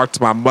 Don't talk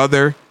to my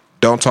mother.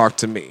 Don't talk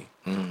to me.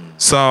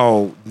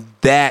 So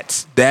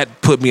that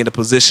put me in a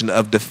position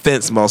of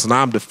defense mode. So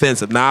now I'm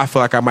defensive. Now I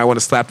feel like I might want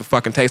to slap the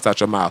fucking taste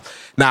out your mouth.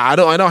 Now I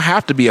don't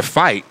have to be a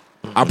fight.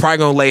 I'm probably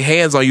gonna lay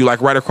hands on you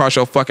like right across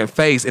your fucking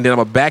face, and then I'm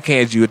gonna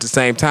backhand you at the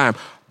same time.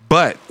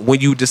 But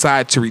when you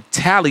decide to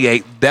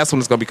retaliate, that's when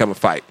it's gonna become a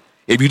fight.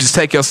 If you just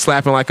take your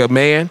slapping like a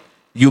man,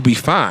 you'll be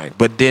fine.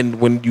 But then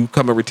when you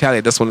come and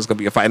retaliate, that's when it's gonna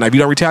be a fight. Now if you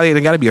don't retaliate,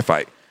 it gotta be a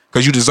fight.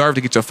 Because you deserve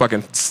to get the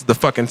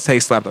fucking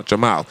taste slapped out your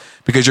mouth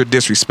because you're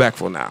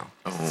disrespectful now.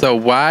 So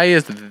why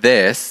is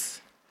this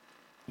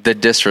the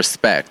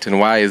disrespect, and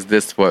why is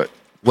this what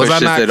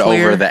pushes it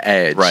over the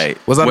edge? Right.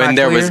 Was I when not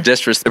there clear? was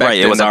disrespect,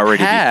 Right, it was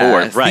already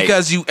before. Right.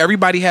 Because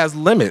everybody has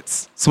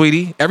limits,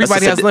 sweetie.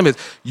 Everybody That's has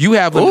limits. You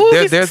have Ooh,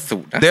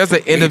 there's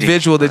an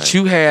individual that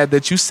you had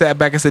that you sat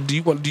back and said, do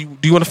you want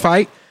to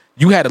fight?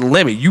 You had a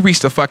limit. You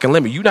reached a fucking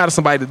limit. You're not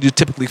somebody that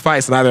typically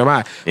fights, neither am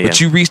I. Yeah.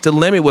 But you reached a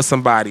limit with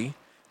somebody.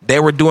 They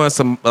were doing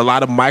a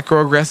lot of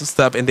microaggressive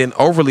stuff and then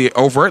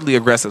overtly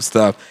aggressive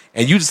stuff.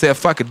 And you just said,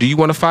 fuck it. Do you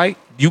want to fight?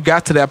 You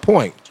got to that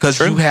point because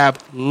you have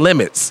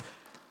limits.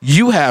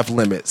 You have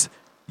limits.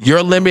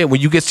 Your limit, when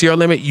you get to your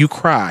limit, you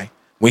cry.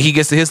 When he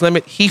gets to his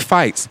limit, he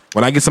fights.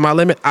 When I get to my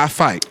limit, I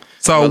fight.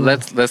 So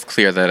let's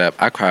clear that up.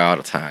 I cry all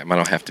the time. I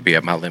don't have to be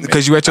at my limit.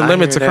 Because you're at your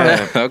limit to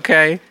cry.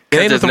 Okay. It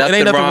ain't nothing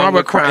wrong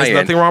with crying. There's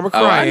nothing wrong with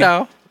crying. Oh, I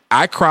know.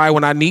 I cry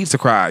when I need to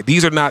cry.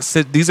 These are not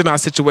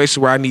situations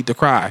where I need to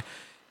cry.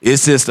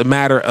 It's just a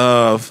matter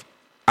of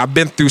I've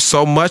been through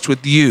so much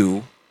with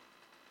you.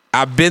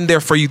 I've been there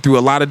for you through a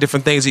lot of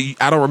different things.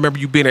 I don't remember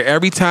you being there.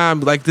 Every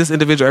time, like this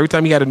individual, every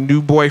time he had a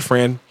new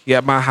boyfriend, he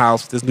at my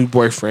house with this new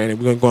boyfriend, and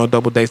we're going to go on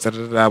double dates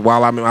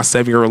while I'm in my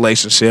 7-year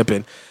relationship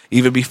and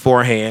even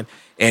beforehand.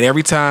 And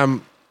every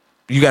time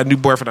you got a new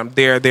boyfriend, I'm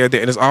there. And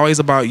it's always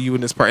about you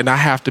and this part. And I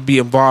have to be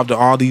involved in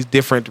all these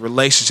different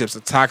relationships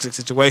and toxic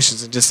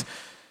situations.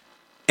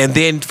 And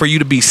then for you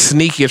to be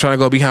sneaky and trying to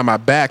go behind my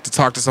back to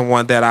talk to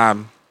someone that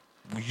I'm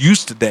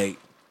used to date,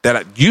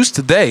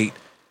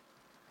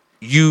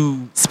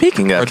 you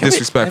Speaking of, are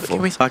disrespectful.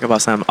 Can we talk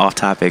about something off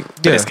topic,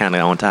 but it's kind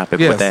of on topic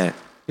with that?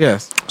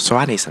 Yes. So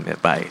I need some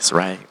advice,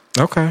 right?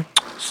 Okay.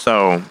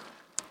 So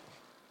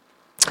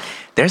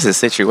there's a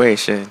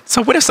situation.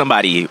 So what if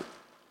somebody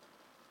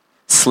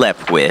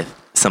slept with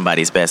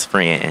somebody's best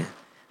friend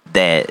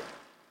that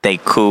they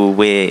cool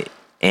with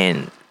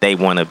and they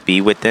want to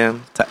be with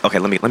them? Okay,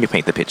 let me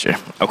paint the picture.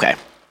 Okay.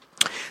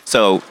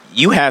 So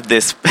you have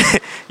this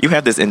you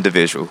have this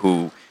individual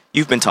who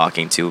you've been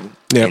talking to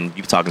and you've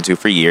been talking to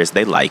for years.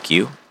 They like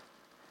you.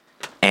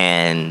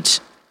 And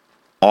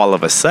all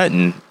of a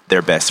sudden,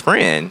 their best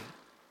friend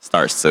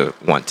starts to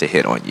want to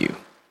hit on you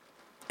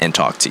and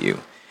talk to you.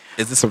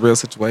 Is this a real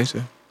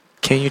situation?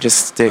 Can you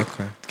just stick?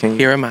 Okay. Can you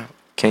Hear him out.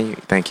 Can you?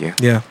 Thank you.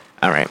 Yeah.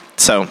 All right.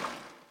 So,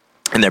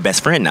 and their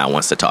best friend now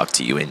wants to talk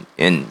to you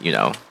and you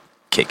know,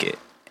 kick it.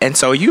 And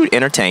so you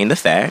entertain the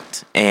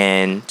fact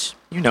and,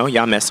 you know,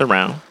 y'all mess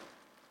around.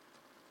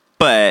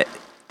 But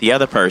the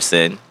other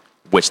person,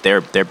 which they're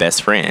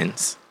best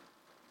friends,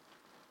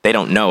 they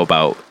don't know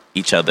about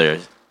each other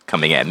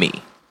coming at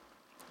me.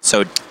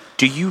 So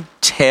do you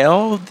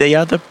tell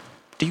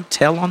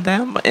on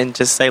them and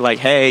just say like,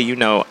 hey,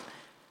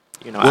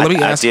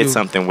 I did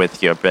something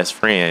with your best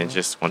friend.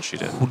 Just want you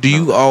to. Do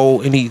you owe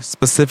any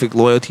specific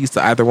loyalties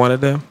to either one of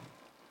them?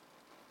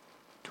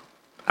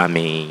 I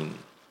mean,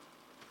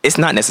 it's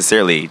not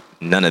necessarily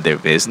none of their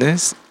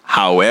business.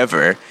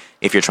 However,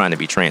 if you're trying to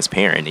be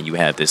transparent and you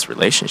have this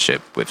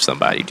relationship with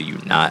somebody, do you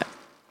not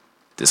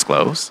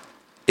disclose?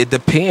 It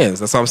depends.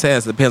 That's what I'm saying.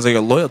 It depends on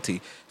your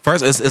loyalty.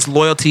 First, it's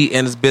loyalty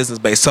and it's business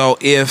based. So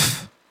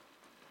if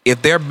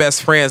they're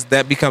best friends,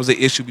 that becomes an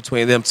issue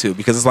between them two,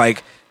 because it's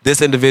like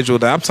this individual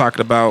that I'm talking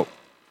about,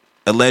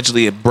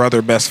 allegedly a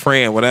brother, best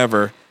friend,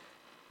 whatever.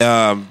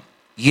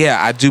 Yeah,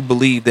 I do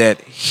believe that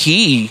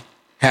he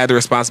had the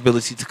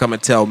responsibility to come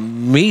and tell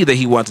me that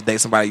he wanted to date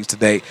somebody I used to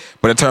date.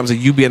 But in terms of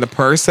you being the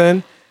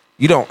person,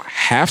 you don't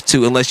have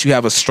to unless you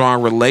have a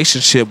strong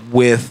relationship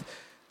with,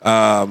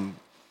 the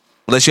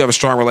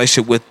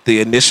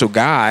initial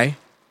guy.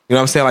 You know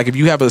what I'm saying? Like if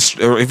you have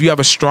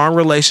a strong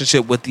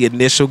relationship with the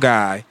initial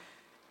guy,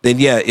 then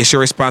yeah, it's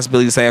your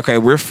responsibility to say, okay,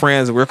 we're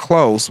friends, we're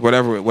close,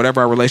 whatever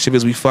our relationship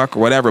is, we fuck or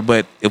whatever.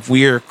 But if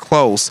we're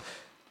close,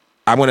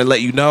 I'm going to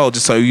let you know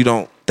just so you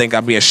don't think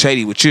I'm being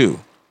shady with you.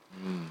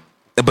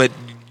 But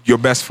your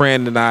best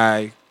friend and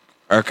I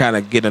are kind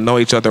of getting to know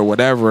each other or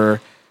whatever.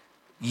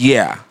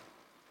 Yeah.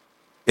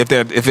 If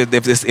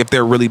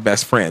they're really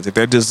best friends, if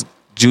they're just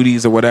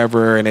Judy's or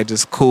whatever and they're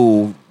just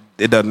cool,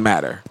 it doesn't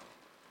matter.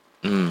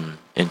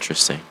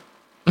 Interesting.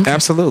 Okay.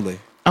 Absolutely.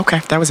 Okay,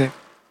 that was it.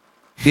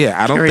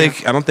 Yeah, I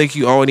don't think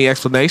you owe any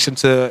explanation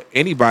to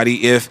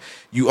anybody. If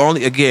you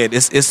only, again,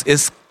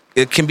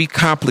 it can be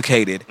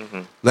complicated.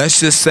 Mm-hmm.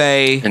 Let's just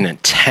say an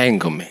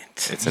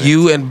entanglement.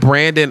 You and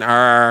Brandon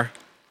are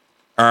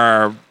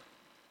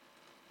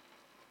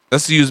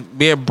let's use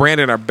me and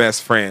Brandon are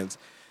best friends.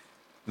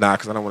 Nah,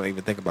 because I don't want to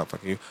even think about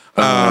fucking you.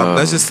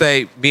 Let's just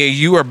say me and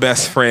you are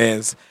best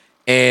friends,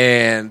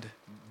 and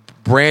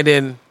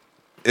Brandon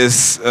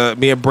is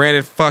me and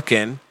Brandon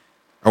fucking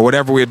or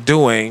whatever we're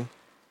doing.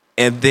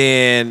 And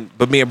then,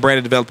 but me and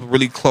Brandon develop a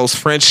really close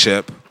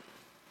friendship.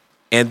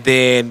 And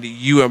then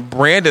you and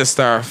Brandon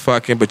start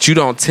fucking, but you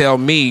don't tell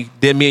me.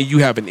 Then me and you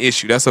have an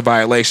issue. That's a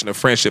violation of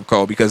friendship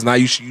code, because now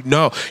you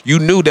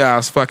knew that I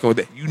was fucking with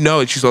it. You know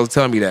that you're supposed to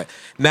tell me that.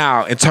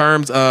 Now, in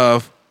terms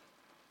of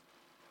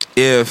what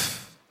am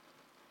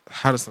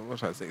I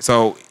trying to say?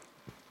 So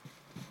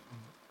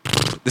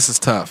this is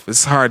tough.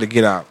 It's hard to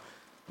get out.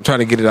 I'm trying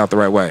to get it out the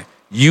right way.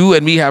 You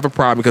and me have a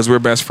problem because we're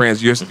best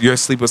friends. You're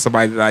sleeping with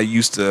somebody that I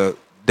used to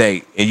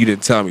date, and you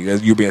didn't tell me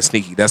that you're being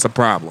sneaky. That's a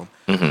problem.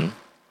 Mm-hmm.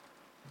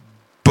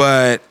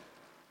 But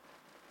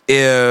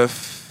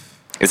is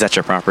that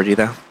your property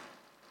though?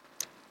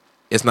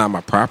 It's not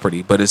my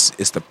property, but it's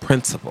the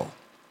principle.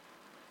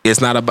 It's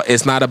not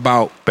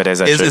about. But is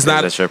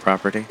that your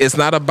property? It's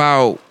not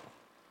about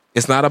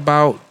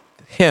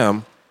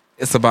him.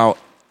 It's about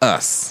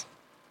us.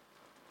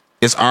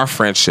 It's our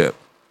friendship.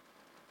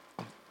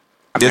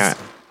 It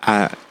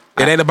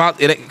ain't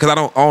about it because I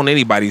don't own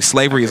anybody.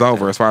 Slavery is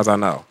over as far as I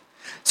know.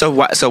 So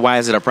why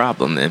is it a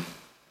problem then?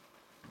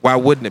 Why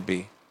wouldn't it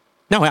be?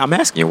 No, I'm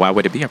asking you, why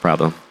would it be a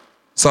problem?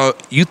 So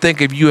you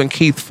think if you and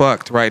Keith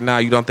fucked right now,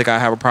 you don't think I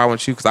have a problem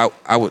with you? Because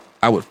I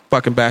would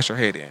fucking bash your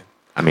head in.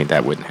 I mean,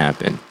 that wouldn't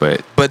happen,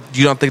 but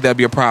you don't think that'd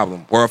be a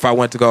problem? Or if I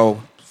went to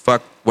go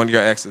fuck one of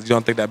your exes, you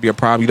don't think that'd be a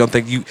problem? You don't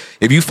think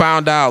if you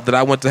found out that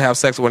I went to have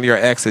sex with one of your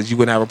exes, you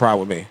wouldn't have a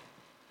problem with me?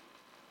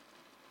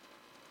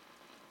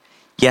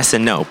 Yes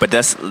and no, but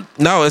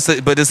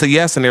it's a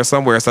yes in there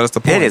somewhere, so that's the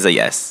point. It is a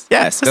yes.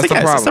 Yes, that's the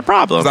problem. It's a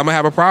problem. Because I'm gonna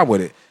have a problem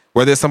with it.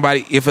 Whether it's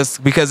somebody, if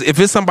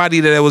it's somebody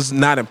that was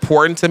not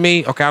important to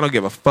me, okay, I don't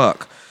give a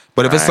fuck.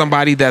 But if it's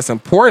somebody that's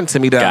important to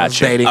me that I was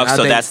dating,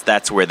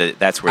 that's where the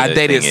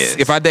thing is.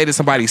 If I dated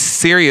somebody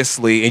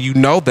seriously and you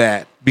know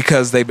that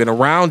because they've been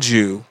around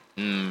you,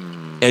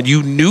 and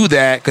you knew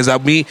that because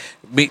we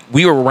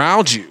were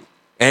around you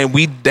and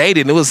we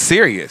dated and it was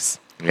serious.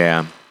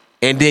 Yeah.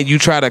 And then you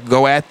try to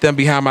go at them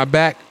behind my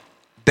back,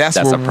 that's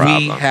where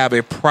we have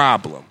a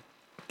problem.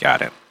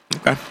 Got it.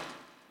 Okay.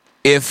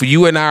 If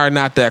you and I are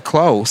not that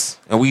close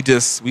and we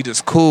just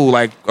cool,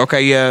 like,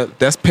 okay, yeah,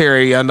 that's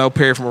Perry. I know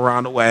Perry from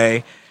around the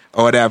way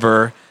or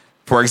whatever.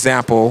 For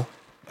example,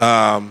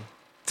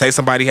 say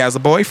somebody has a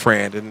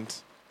boyfriend and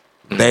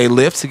they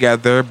live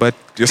together, but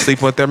you're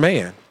sleeping with their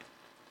man.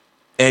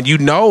 And you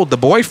know the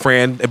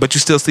boyfriend, but you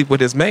still sleep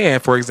with his man,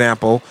 for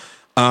example.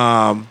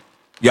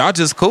 Y'all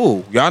just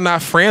cool. Y'all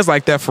not friends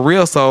like that for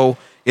real, so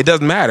it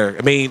doesn't matter.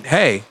 I mean,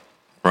 hey,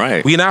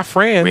 Right. we not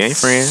friends. We ain't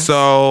friends.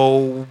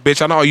 So,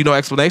 bitch, I know you know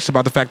explanation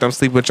about the fact that I'm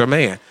sleeping with your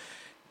man.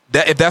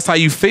 That if that's how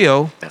you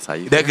feel, That's how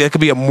you that, feel. that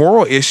could be a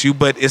moral issue,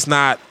 but it's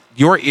not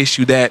your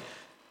issue that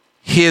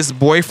his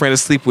boyfriend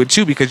is sleeping with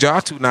you because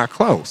y'all two not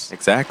close.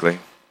 Exactly.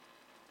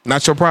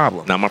 Not your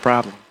problem. Not my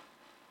problem.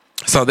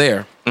 So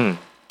there. Sell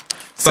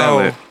So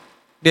it.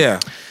 yeah.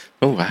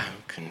 Oh wow,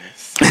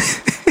 goodness.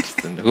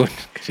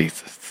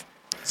 Jesus.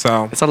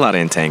 So It's a lot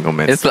of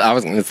entanglements.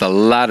 It's a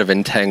lot of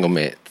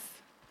entanglement.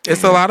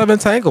 it's a lot of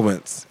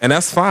entanglements, and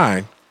that's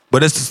fine.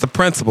 But it's just the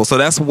principle. So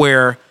that's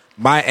where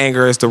my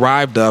anger is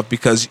derived of,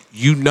 because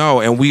you know,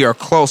 and we are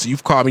close.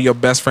 You've called me your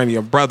best friend,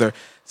 your brother.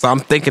 So I'm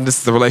thinking this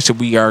is the relationship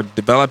we are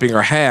developing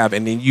or have,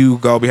 and then you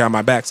go behind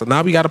my back. So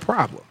now we got a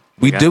problem.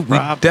 We got a We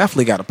problem.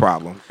 definitely got a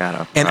problem. Got a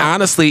And problem.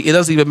 honestly, it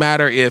doesn't even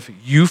matter if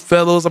you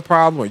feel it was a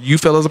problem or you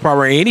feel it was a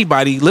problem or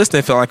anybody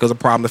listening feel like it was a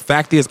problem. The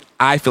fact is,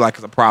 I feel like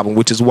it's a problem,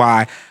 which is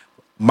why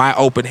my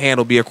open hand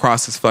will be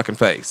across his fucking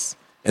face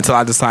until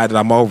I decide that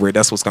I'm over it.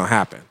 That's what's going to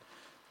happen.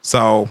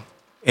 So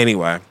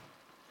anyway,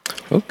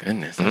 Oh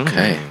goodness.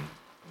 Okay.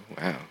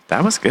 Wow.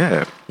 That was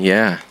good.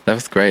 Yeah, that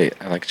was great.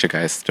 I liked your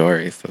guys'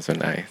 stories. Those were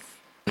nice.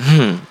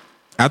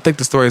 I think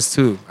the stories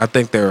too, I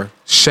think there's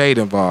shade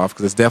involved,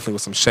 because it's definitely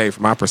was some shade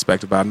from my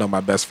perspective, but I know my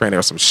best friend, there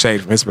was some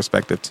shade from his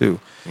perspective too,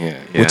 Yeah.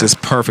 which is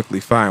perfectly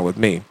fine with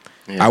me.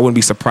 Yeah. I wouldn't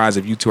be surprised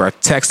if you two are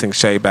texting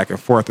shade back and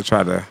forth to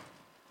try to,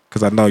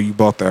 because I know you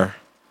both are.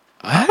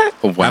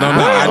 What? Wow. I don't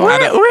know. I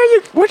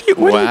What are you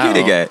Wow.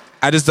 getting at?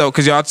 I just don't,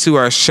 because y'all two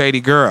are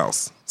shady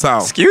girls. So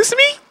Excuse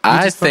me?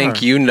 I just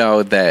think are. you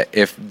know that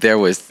if there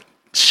was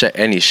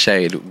any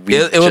shade,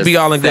 it would be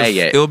all in good. say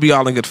it. It would be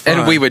all in good fun.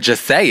 And we would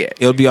just say it.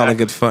 It would be all in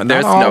good fun.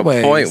 There's Not no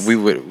always. point. We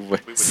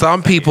would.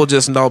 Some people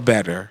just know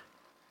better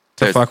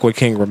to There's- fuck with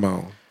King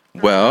Ramon.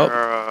 Well,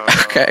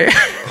 okay.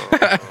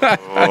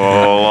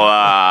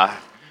 Oh,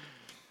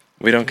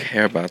 We don't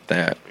care about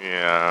that.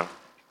 yeah.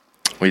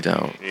 We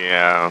don't.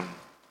 Yeah.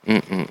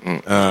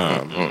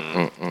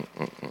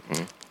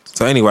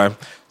 So anyway,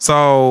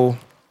 so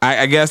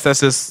I guess that's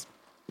just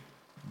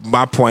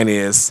my point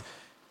is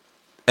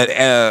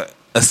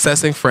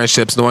assessing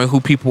friendships, knowing who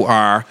people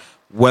are,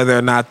 whether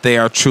or not they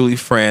are truly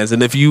friends.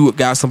 And if you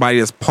got somebody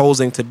that's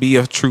posing to be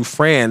a true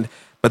friend,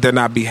 but they're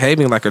not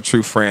behaving like a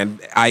true friend,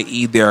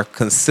 i.e. they're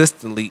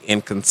consistently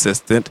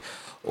inconsistent,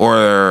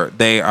 or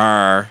they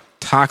are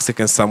toxic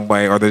in some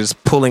way, or they're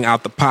just pulling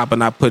out the pot but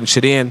not putting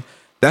shit in,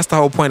 that's the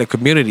whole point of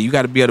community. You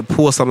got to be able to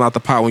pull something out the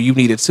pot when you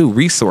need it too,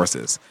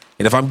 resources.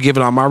 And if I'm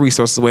giving all my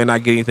resources away and not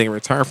getting anything in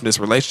return from this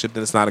relationship,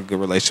 then it's not a good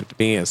relationship to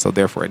be in. So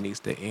therefore, it needs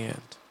to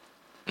end.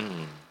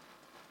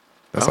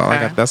 That's all I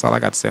Okay. got. That's all I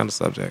got to say on the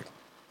subject.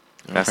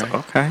 That's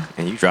okay.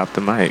 And you dropped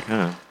the mic,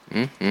 huh?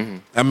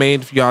 I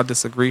mean, if y'all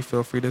disagree,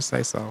 feel free to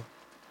say so.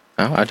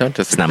 Oh, I don't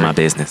disagree. It's not my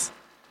business.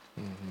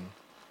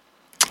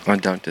 I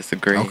don't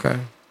disagree. Okay,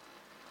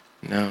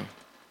 No,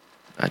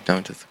 I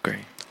don't disagree.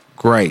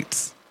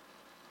 great.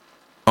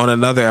 On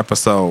another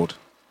episode,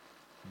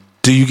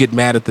 do you get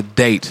mad at the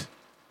date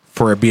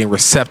for being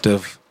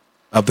receptive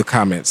of the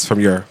comments from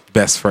your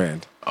best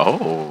friend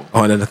Oh.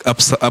 on an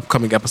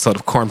upcoming episode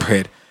of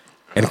Cornbread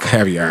and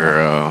Caviar?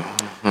 Girl.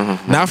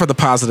 Now for the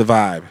positive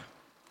vibe.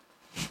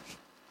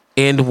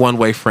 End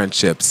one-way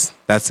friendships.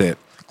 That's it.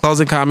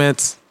 Closing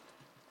comments.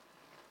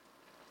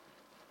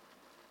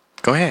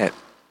 Go ahead.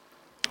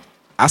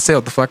 I said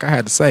what the fuck I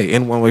had to say.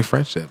 End one-way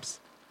friendships.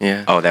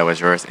 Yeah. Oh, that was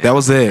yours. That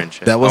was it.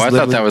 Friendship. That was I thought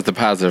literally- that was the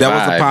positive that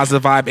was vibe. the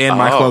positive vibe and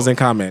my Oh. closing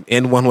comment.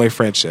 End one-way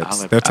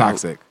friendships. They're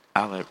toxic.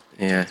 I'll let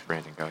Yeah.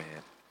 Brandon go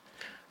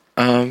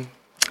ahead.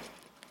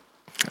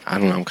 I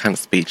don't know. I'm kind of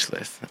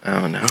speechless. I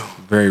don't know.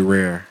 Very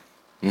rare.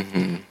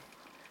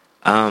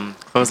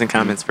 Closing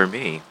comments for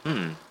me.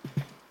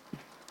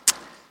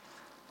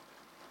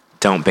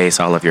 Don't base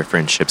all of your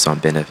friendships on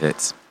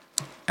benefits.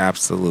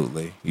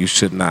 Absolutely. You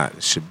should not.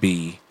 It should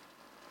be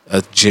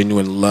a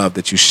genuine love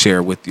that you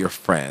share with your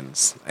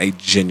friends. A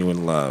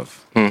genuine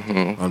love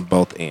on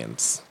both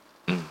ends.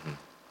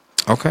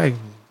 Okay.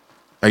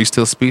 Are you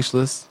still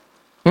speechless?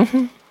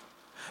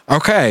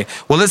 Okay.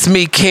 Well, it's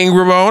me, King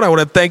Ramon. I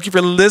want to thank you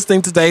for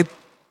listening today.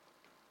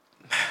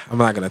 I'm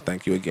not going to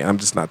thank you again. I'm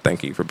just not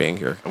thanking you for being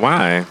here.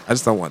 Why? I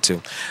just don't want to.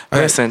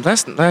 Okay. Listen,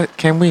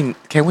 can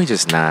we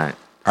just not?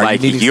 Are you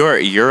Like needing-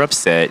 you're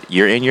upset.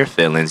 You're in your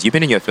feelings. You've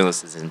been in your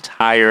feelings this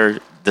entire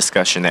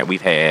discussion that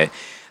we've had.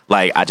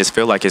 Like, I just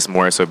feel like it's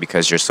more so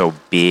because you're so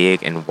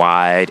big and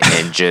wide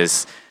and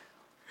just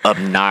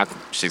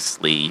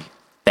obnoxiously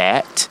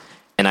fat.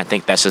 And I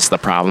think that's just the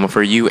problem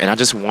for you. And I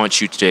just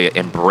want you to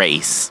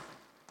embrace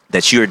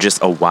that you're just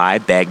a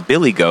wide back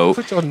billy goat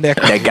Put your neck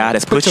that on. God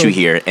has put you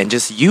here, and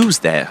just use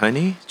that,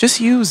 honey. Just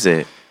use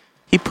it.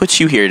 He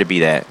put you here to be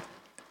that.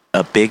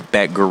 A big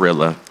back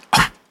gorilla.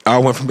 I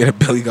went from being a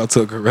billy goat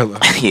to a gorilla.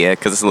 Yeah,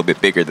 because it's a little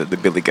bit bigger than the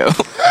billy goat.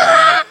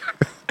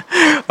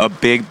 A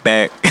big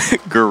back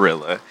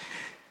gorilla.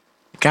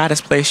 God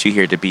has placed you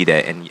here to be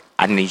that, and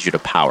I need you to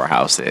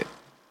powerhouse it.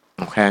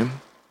 Okay?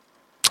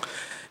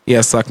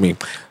 Yeah, suck me.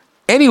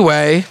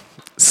 Anyway,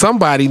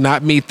 somebody,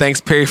 not me,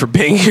 thanks Perry for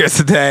being here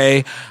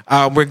today.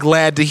 We're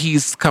glad that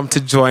he's come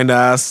to join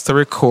us to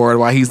record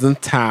while he's in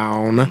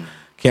town.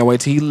 Can't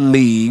wait till he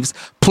leaves.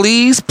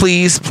 Please,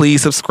 please,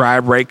 please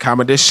subscribe, rate,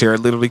 comment, and share.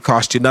 It literally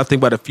costs you nothing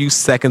but a few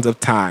seconds of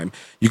time.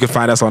 You can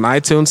find us on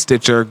iTunes,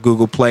 Stitcher,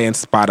 Google Play, and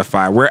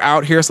Spotify. We're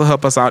out here, so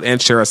help us out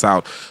and share us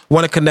out.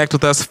 Want to connect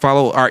with us?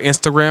 Follow our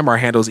Instagram. Our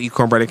handle is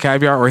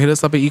ecornbreadandcaviar, or hit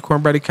us up at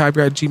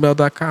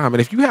ecornbreadandcaviar@gmail.com. And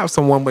if you have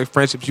some one-way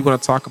friendships you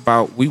want to talk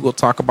about, we will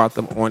talk about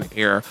them on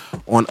air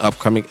on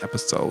upcoming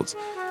episodes.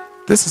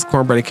 This is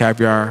Cornbread and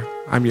Caviar.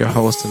 I'm your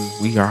host, and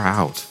we are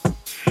out.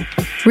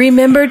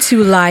 Remember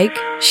to like,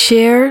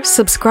 share,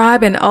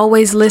 subscribe, and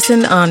always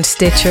listen on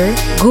Stitcher,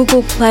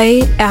 Google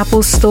Play,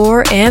 Apple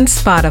Store, and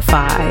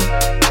Spotify.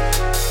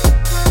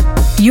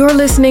 You're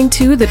listening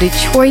to the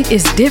Detroit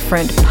is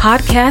Different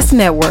Podcast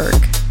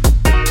Network.